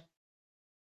elaborate?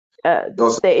 There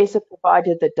is a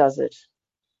provider that does it.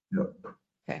 Yeah.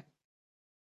 Okay.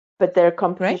 But they're a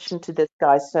competition to this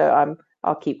guy, so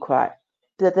I'll keep quiet.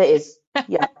 There is.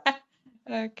 Yeah.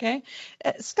 Okay.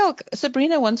 Schalk,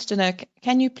 Sabrina wants to know,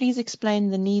 can you please explain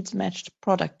the needs-matched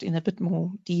product in a bit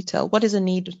more detail? What is a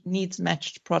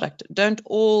needs-matched product? Don't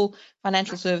all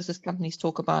financial services companies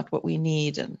talk about what we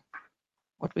need and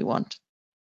what we want?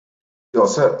 Yeah,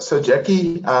 so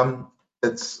Jackie,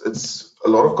 it's a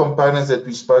lot of components that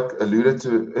we alluded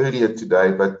to earlier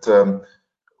today, but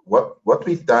what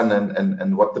we've done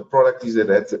and what the product is at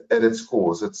its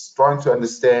core, it's trying to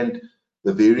understand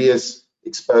the various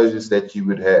exposures that you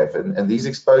would have, and these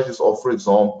exposures are, for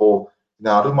example,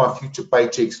 how do my future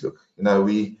paychecks look?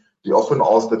 We often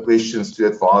ask the questions to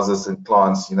advisors and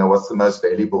clients, what's the most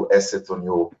valuable asset on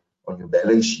your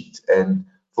balance sheet? And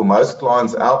for most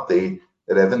clients out there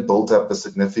that haven't built up a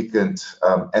significant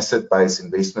asset-based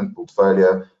investment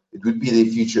portfolio, it would be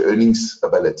their future earnings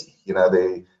ability,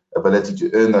 their ability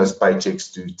to earn those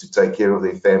paychecks to take care of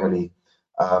their family,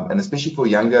 and especially for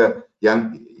younger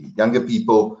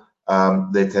people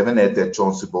that haven't had that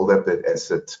chance to build up that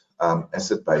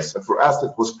asset base. So for us,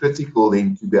 it was critical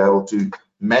then to be able to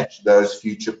match those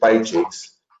future paychecks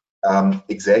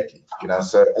exactly.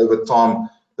 So over time,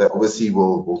 they obviously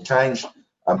will change.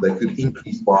 They could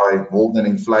increase by more than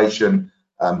inflation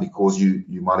because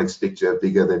you might expect to have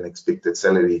bigger than expected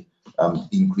salary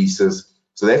increases.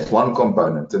 So that's one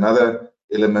component. Another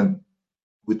element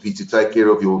would be to take care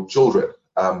of your children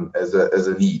as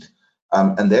a need.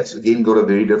 And that's, again, got a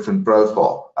very different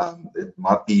profile. It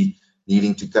might be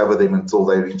needing to cover them until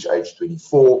they reach age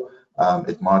 24.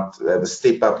 It might have a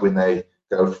step up when they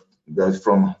go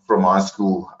from high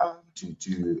school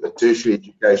to a tertiary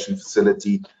education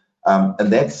facility.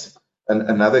 And that's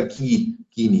another key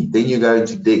need. Then you go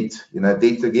into debt.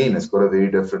 Debt, again, has got a very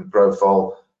different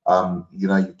profile.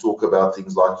 You talk about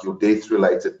things like your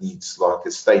death-related needs, like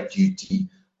estate duty,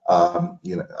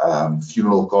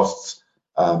 funeral costs.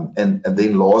 And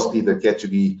then lastly, the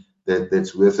category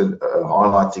that's worth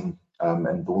highlighting,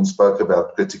 and Dawn spoke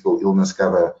about critical illness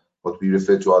cover, what we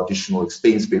refer to our additional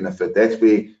expense benefit. That's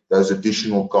where those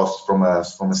additional costs from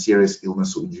a serious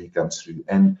illness or injury comes through.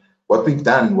 And what we've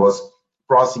done was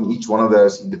pricing each one of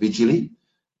those individually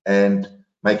and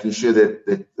making sure that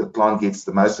the client gets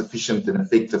the most efficient and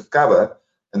effective cover.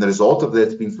 And the result of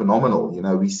that's been phenomenal.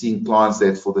 We've seen clients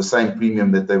that for the same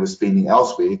premium that they were spending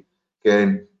elsewhere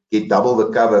can get double the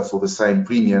cover for the same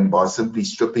premium by simply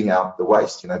stripping out the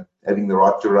waste, having the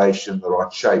right duration, the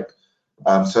right shape.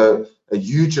 So a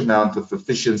huge amount of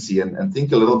efficiency, and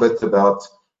think a little bit about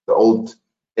the old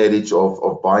adage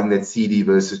of buying that CD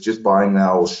versus just buying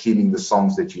now or streaming the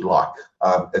songs that you like.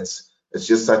 It's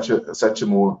just such a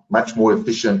much more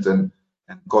efficient and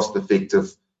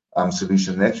cost-effective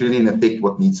solution. That's really in effect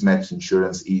what needs-matched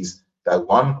insurance is, day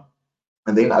one.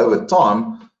 And then over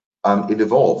time, it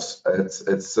evolves.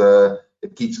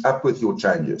 It keeps up with your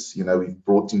changes. We've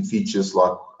brought in features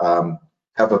like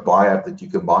cover buyout, that you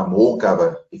can buy more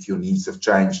cover if your needs have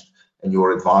changed and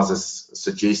your advisors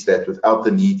suggest that without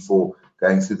the need for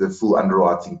going through the full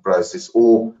underwriting process,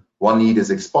 or one need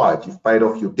has expired, you've paid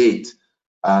off your debt,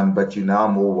 but you're now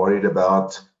more worried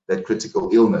about that critical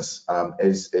illness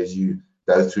as you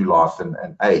go through life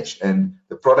and age. And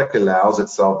the product allows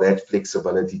itself that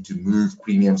flexibility to move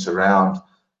premiums around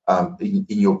in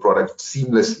your product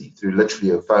seamlessly through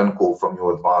literally a phone call from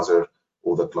your advisor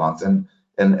or the client.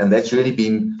 And that's really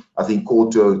been, I think,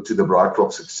 core to the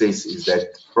BrightRock success, is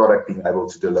that product being able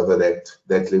to deliver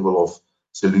that level of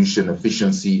solution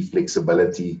efficiency,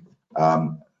 flexibility,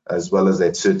 as well as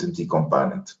that certainty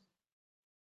component.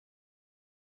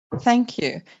 Thank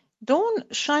you. Dawn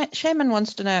Shaman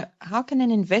wants to know, how can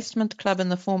an investment club in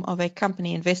the form of a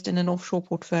company invest in an offshore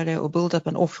portfolio or build up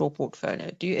an offshore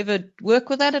portfolio? Do you ever work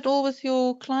with that at all with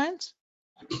your clients?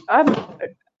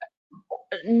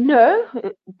 No,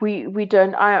 we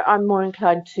don't. I'm more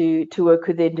inclined to work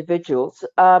with individuals.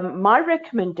 My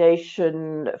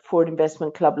recommendation for an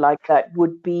investment club like that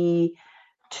would be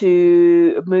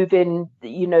to move in,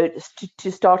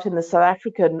 to start in the South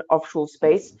African offshore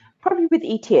space, probably with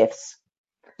ETFs.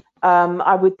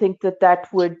 I would think that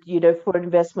would, for an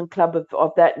investment club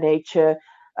of that nature,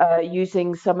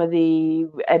 using some of the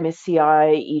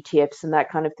MSCI ETFs and that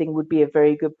kind of thing would be a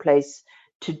very good place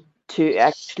to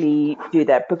actually do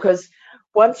that. Because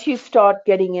once you start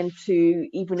getting into,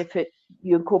 even if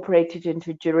you incorporate it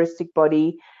into a juristic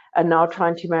body and now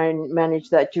trying to manage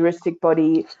that juristic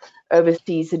body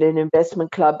overseas in an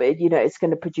investment club, it's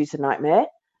going to produce a nightmare.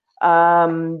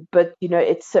 But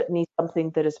it's certainly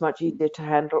something that is much easier to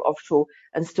handle offshore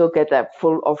and still get that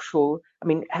full offshore.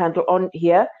 Handle on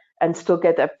here and still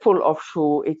get that full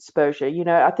offshore exposure.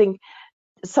 I think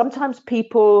sometimes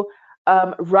people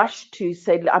rush to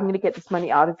say, I'm going to get this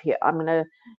money out of here. I'm going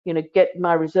to, get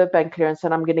my Reserve Bank clearance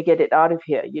and I'm going to get it out of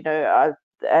here.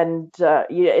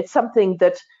 It's something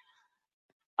that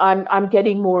I'm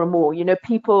getting more and more.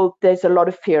 People, there's a lot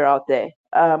of fear out there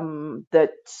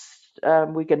that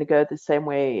we're going to go the same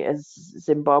way as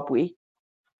Zimbabwe.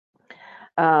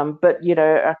 But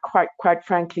quite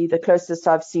frankly, the closest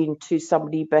I've seen to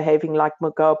somebody behaving like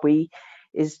Mugabe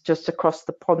is just across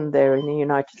the pond there in the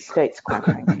United States, quite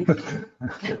frankly.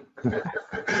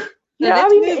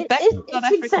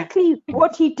 It's exactly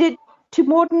what he did to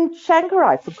modern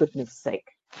Shanghai, for goodness sake.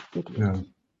 Yeah.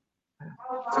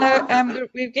 So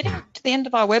we're getting to the end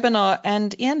of our webinar,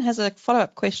 and Ian has a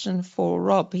follow-up question for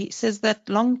Rob. He says that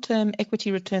long-term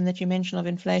equity return that you mentioned of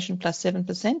inflation plus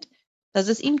 7%, does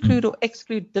this include or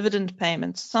exclude dividend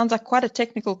payments? Sounds like quite a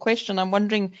technical question. I'm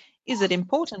wondering, is it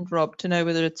important, Rob, to know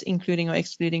whether it's including or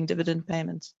excluding dividend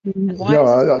payments? And why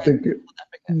I think it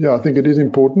is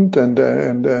important, and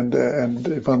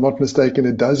if I'm not mistaken,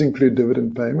 it does include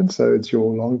dividend payments. So it's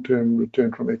your long-term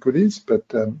return from equities. But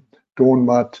Dawn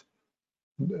might.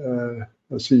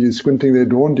 I see you squinting there,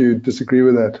 Dawn. Do you disagree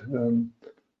with that?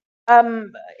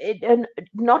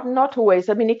 Not always.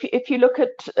 If you look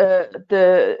at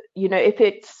if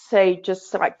it's, say,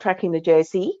 just like tracking the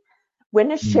JSE,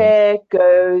 when a share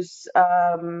goes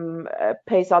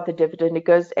pays out the dividend, it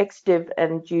goes ex-div,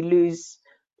 and you lose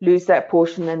that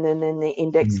portion, and then the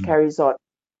index carries on.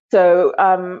 So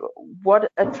what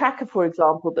a tracker, for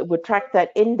example, that would track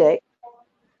that index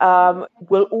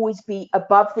will always be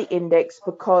above the index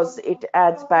because it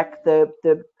adds back the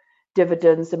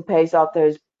dividends and pays out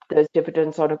those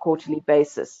dividends on a quarterly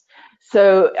basis.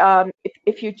 So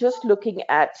if you're just looking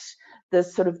at the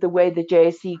sort of the way the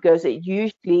JSE goes, it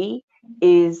usually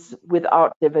is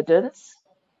without dividends,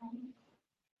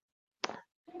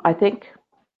 I think,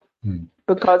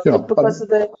 because of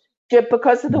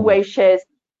the way shares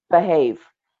behave.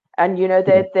 And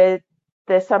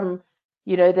there's some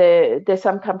there's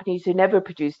some companies who never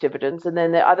produce dividends, and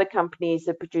then there are other companies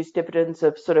that produce dividends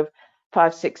of sort of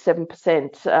 5, 6,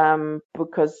 7%,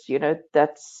 because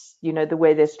that's the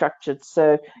way they're structured.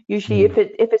 So usually, if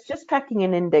it's just tracking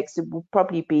an index, it will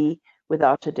probably be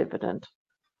without a dividend.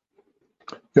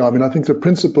 Yeah, I think the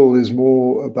principle is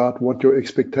more about what your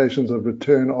expectations of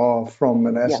return are from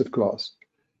an asset class,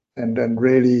 and then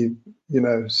really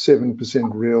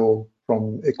 7% real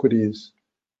from equities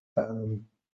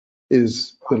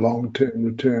is the long-term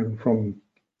return from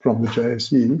the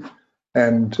JSE,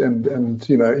 and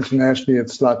internationally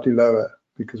it's slightly lower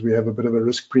because we have a bit of a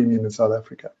risk premium in South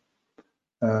Africa.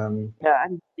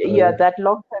 That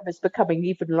long term is becoming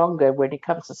even longer when it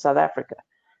comes to South Africa.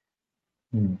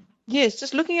 Yes,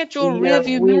 just looking at your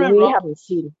rearview mirror, we haven't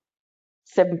seen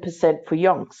 7% for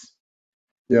yonks.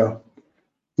 Yeah.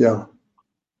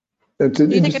 It's Do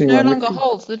an you think it interesting no one. longer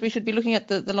holds that we should be looking at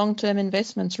the long-term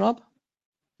investments, Rob?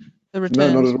 The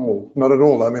returns? No, not at all. Not at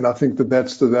all. I think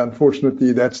that's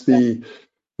unfortunately that's the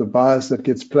bias that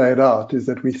gets played out, is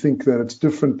that we think that it's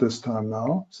different this time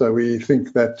now. So we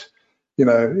think that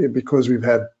because we've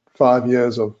had 5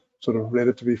 years of sort of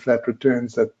relatively flat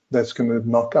returns, that's going to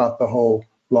knock out the whole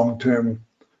long-term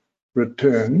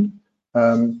return.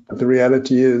 But the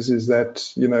reality is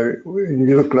that you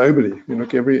look globally, you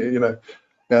look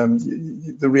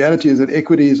the reality is that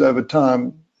equities over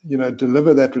time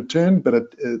deliver that return,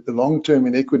 but the long term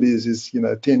in equities is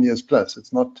 10 years plus.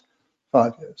 It's not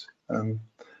 5 years.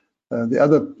 The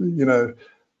other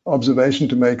observation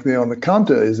to make there on the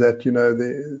counter is that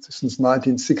since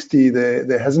 1960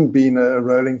 there hasn't been a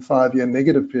rolling 5-year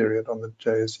negative period on the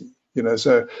JSE.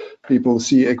 So people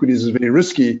see equities as very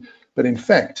risky, but in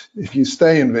fact, if you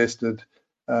stay invested,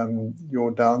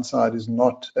 your downside is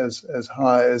not as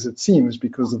high as it seems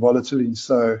because the volatility is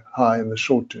so high in the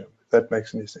short term. If that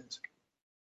makes any sense.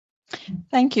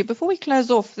 Thank you. Before we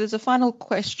close off, there's a final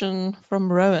question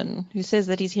from Rowan, who says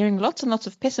that he's hearing lots and lots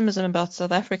of pessimism about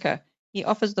South Africa. He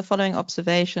offers the following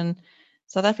observation.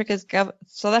 South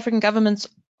African government's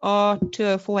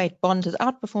R2048 bond has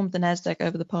outperformed the Nasdaq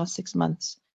over the past 6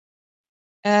 months.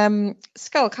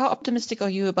 Schalk, how optimistic are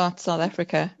you about South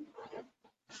Africa?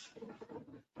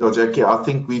 Yeah, Jackie, I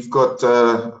think we've got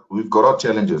our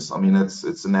challenges. I mean,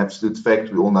 it's an absolute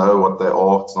fact. We all know what they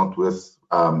are. It's not worth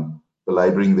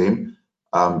belaboring them.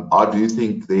 I do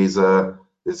think there's a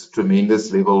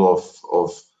tremendous level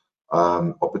of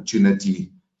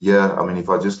opportunity here. I mean, if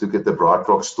I just look at the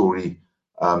BrightRock story,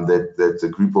 that's a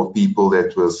group of people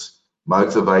that was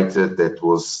motivated, that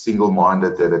was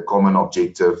single-minded, that had a common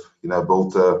objective,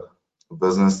 built a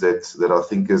business that I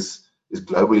think is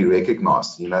globally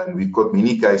recognized, and we've got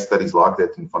many case studies like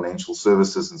that in financial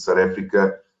services in South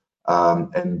Africa,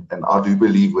 and I do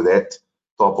believe with that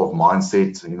type of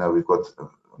mindset, we've got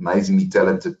amazingly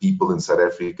talented people in South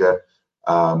Africa.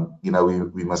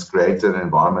 We must create an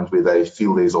environment where they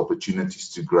feel there's opportunities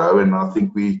to grow, and I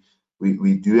think we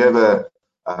do have a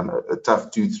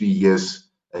tough 2-3 years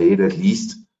ahead at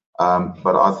least.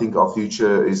 But I think our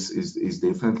future is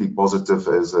definitely positive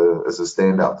as a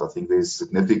standout. I think there's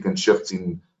significant shifts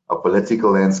in our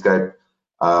political landscape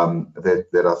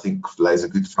that I think lays a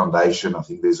good foundation. I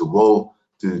think there's a will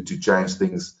to change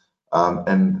things,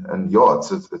 and yeah,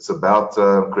 it's about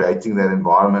creating that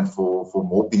environment for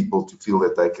more people to feel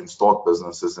that they can start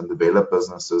businesses and develop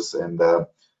businesses, and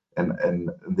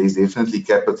there's definitely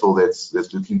capital that's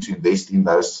looking to invest in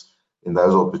those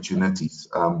opportunities.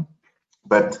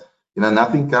 But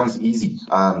nothing comes easy,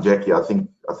 Jackie. I think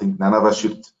none of us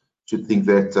should think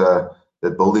that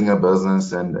building a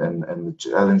business and the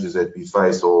challenges that we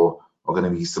face are going to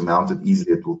be surmounted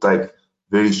easily. It will take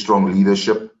very strong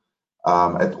leadership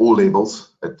at all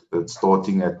levels, at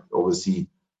starting at obviously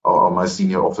our most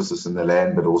senior officers in the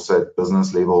land, but also at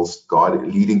business levels,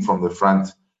 leading from the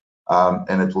front,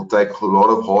 and it will take a lot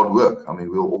of hard work. I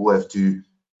mean, we'll all have to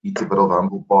eat a bit of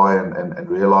humble pie and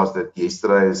realize that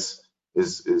yesterday is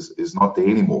not there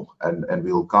anymore, and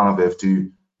we'll kind of have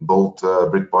to build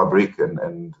brick by brick,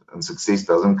 and success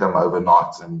doesn't come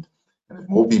overnight, and if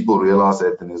more people realize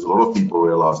that, and there's a lot of people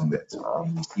realizing that,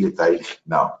 we see it daily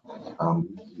now,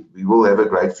 we will have a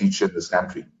great future in this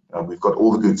country. We've got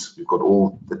all the goods, we've got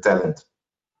all the talent.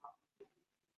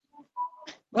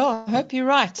 Well, I hope you're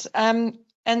right. And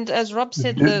as Rob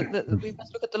said, we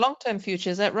must look at the long-term future.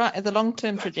 Is that right? The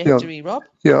long-term trajectory, yeah. Rob?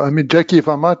 Yeah, I mean, Jackie, if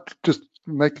I might just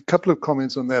make a couple of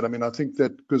comments on that. I mean, I think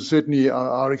that because certainly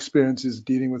our experience is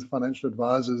dealing with financial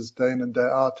advisors day in and day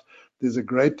out, there's a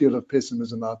great deal of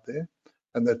pessimism out there,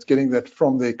 and that's getting that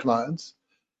from their clients.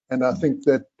 And I think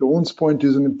that Dawn's point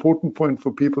is an important point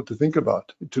for people to think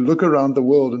about, to look around the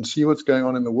world and see what's going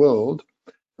on in the world,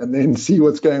 and then see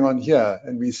what's going on here.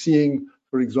 And we're seeing,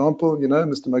 for example,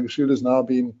 Mr. Magashule has now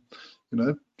been,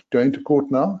 going to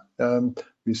court now.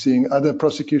 We're seeing other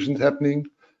prosecutions happening.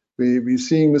 We're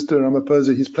seeing Mr.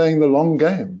 Ramaphosa, he's playing the long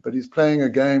game, but he's playing a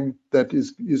game that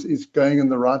is going in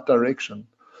the right direction.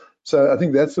 So I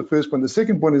think that's the first point. The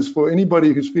second point is for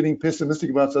anybody who's feeling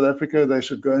pessimistic about South Africa, they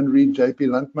should go and read JP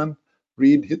Luntman,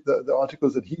 read the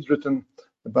articles that he's written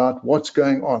about what's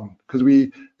going on. Because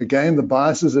again, the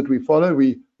biases that we follow,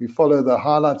 we follow the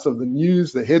highlights of the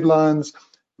news, the headlines,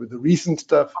 with the recent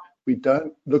stuff. We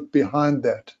don't look behind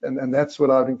that. And that's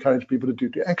what I've encouraged people to do,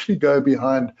 to actually go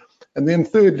behind. And then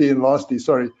thirdly and lastly,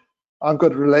 sorry, I've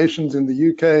got relations in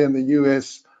the UK and the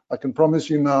US. I can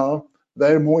promise you now,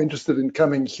 they're more interested in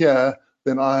coming here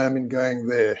than I am in going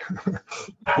there.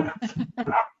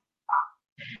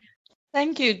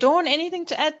 Thank you. Dawn, anything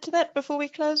to add to that before we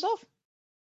close off?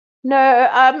 No,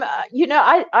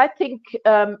 I think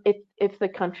if the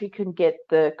country can get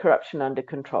the corruption under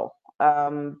control,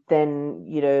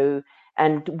 then,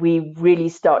 and we really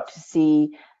start to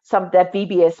see some of that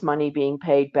VBS money being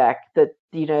paid back, that,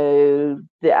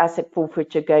 the asset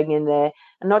forfeiture going in there,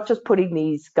 and not just putting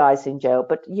these guys in jail,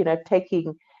 but,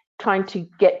 trying to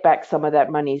get back some of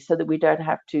that money so that we don't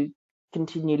have to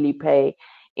continually pay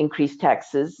increased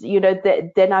taxes,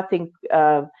 then I think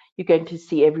you're going to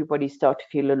see everybody start to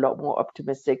feel a lot more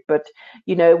optimistic. But,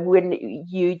 when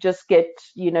you just get,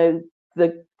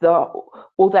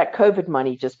 all that COVID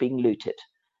money just being looted,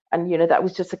 and, that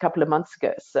was just a couple of months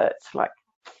ago. So it's like,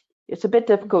 it's a bit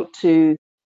difficult to,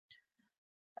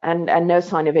 and no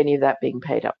sign of any of that being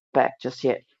paid up back just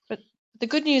yet. But the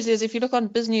good news is, if you look on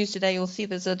BizNews today, you'll see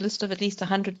there's a list of at least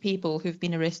 100 people who've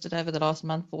been arrested over the last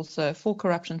month or so for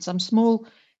corruption. Some small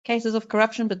cases of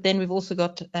corruption, but then we've also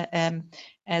got,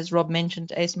 as Rob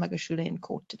mentioned, Ace Magashule in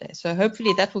court today. So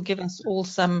hopefully that will give us all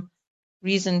some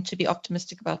reason to be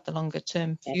optimistic about the longer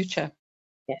term future.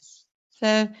 Yes.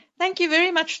 So thank you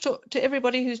very much to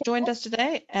everybody who's joined us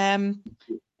today.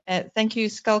 Thank you,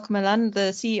 Schalk Malan,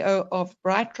 the CEO of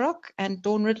BrightRock, and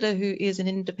Dawn Ridler, who is an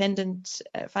independent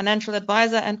financial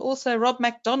advisor, and also Rob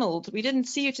Macdonald. We didn't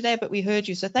see you today, but we heard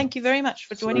you. So thank you very much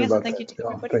for joining us. And thank you to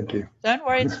everybody. Thank you. Don't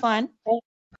worry, it's fine.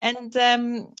 And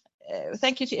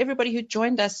thank you to everybody who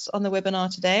joined us on the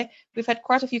webinar today. We've had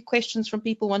quite a few questions from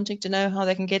people wanting to know how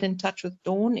they can get in touch with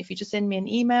Dawn. If you just send me an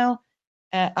email,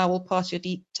 I will pass your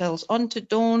details on to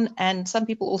Dawn. And some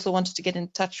people also wanted to get in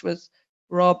touch with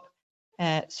Rob.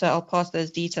 So I'll pass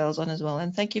those details on as well.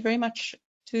 And thank you very much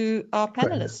to our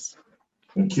panelists.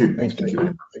 Thank you. Thanks, Thank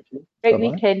you. Thank you. Great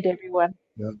weekend, everyone.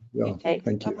 Yeah, Okay.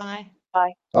 thank you. Bye-bye.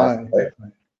 Bye. Bye.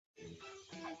 Bye.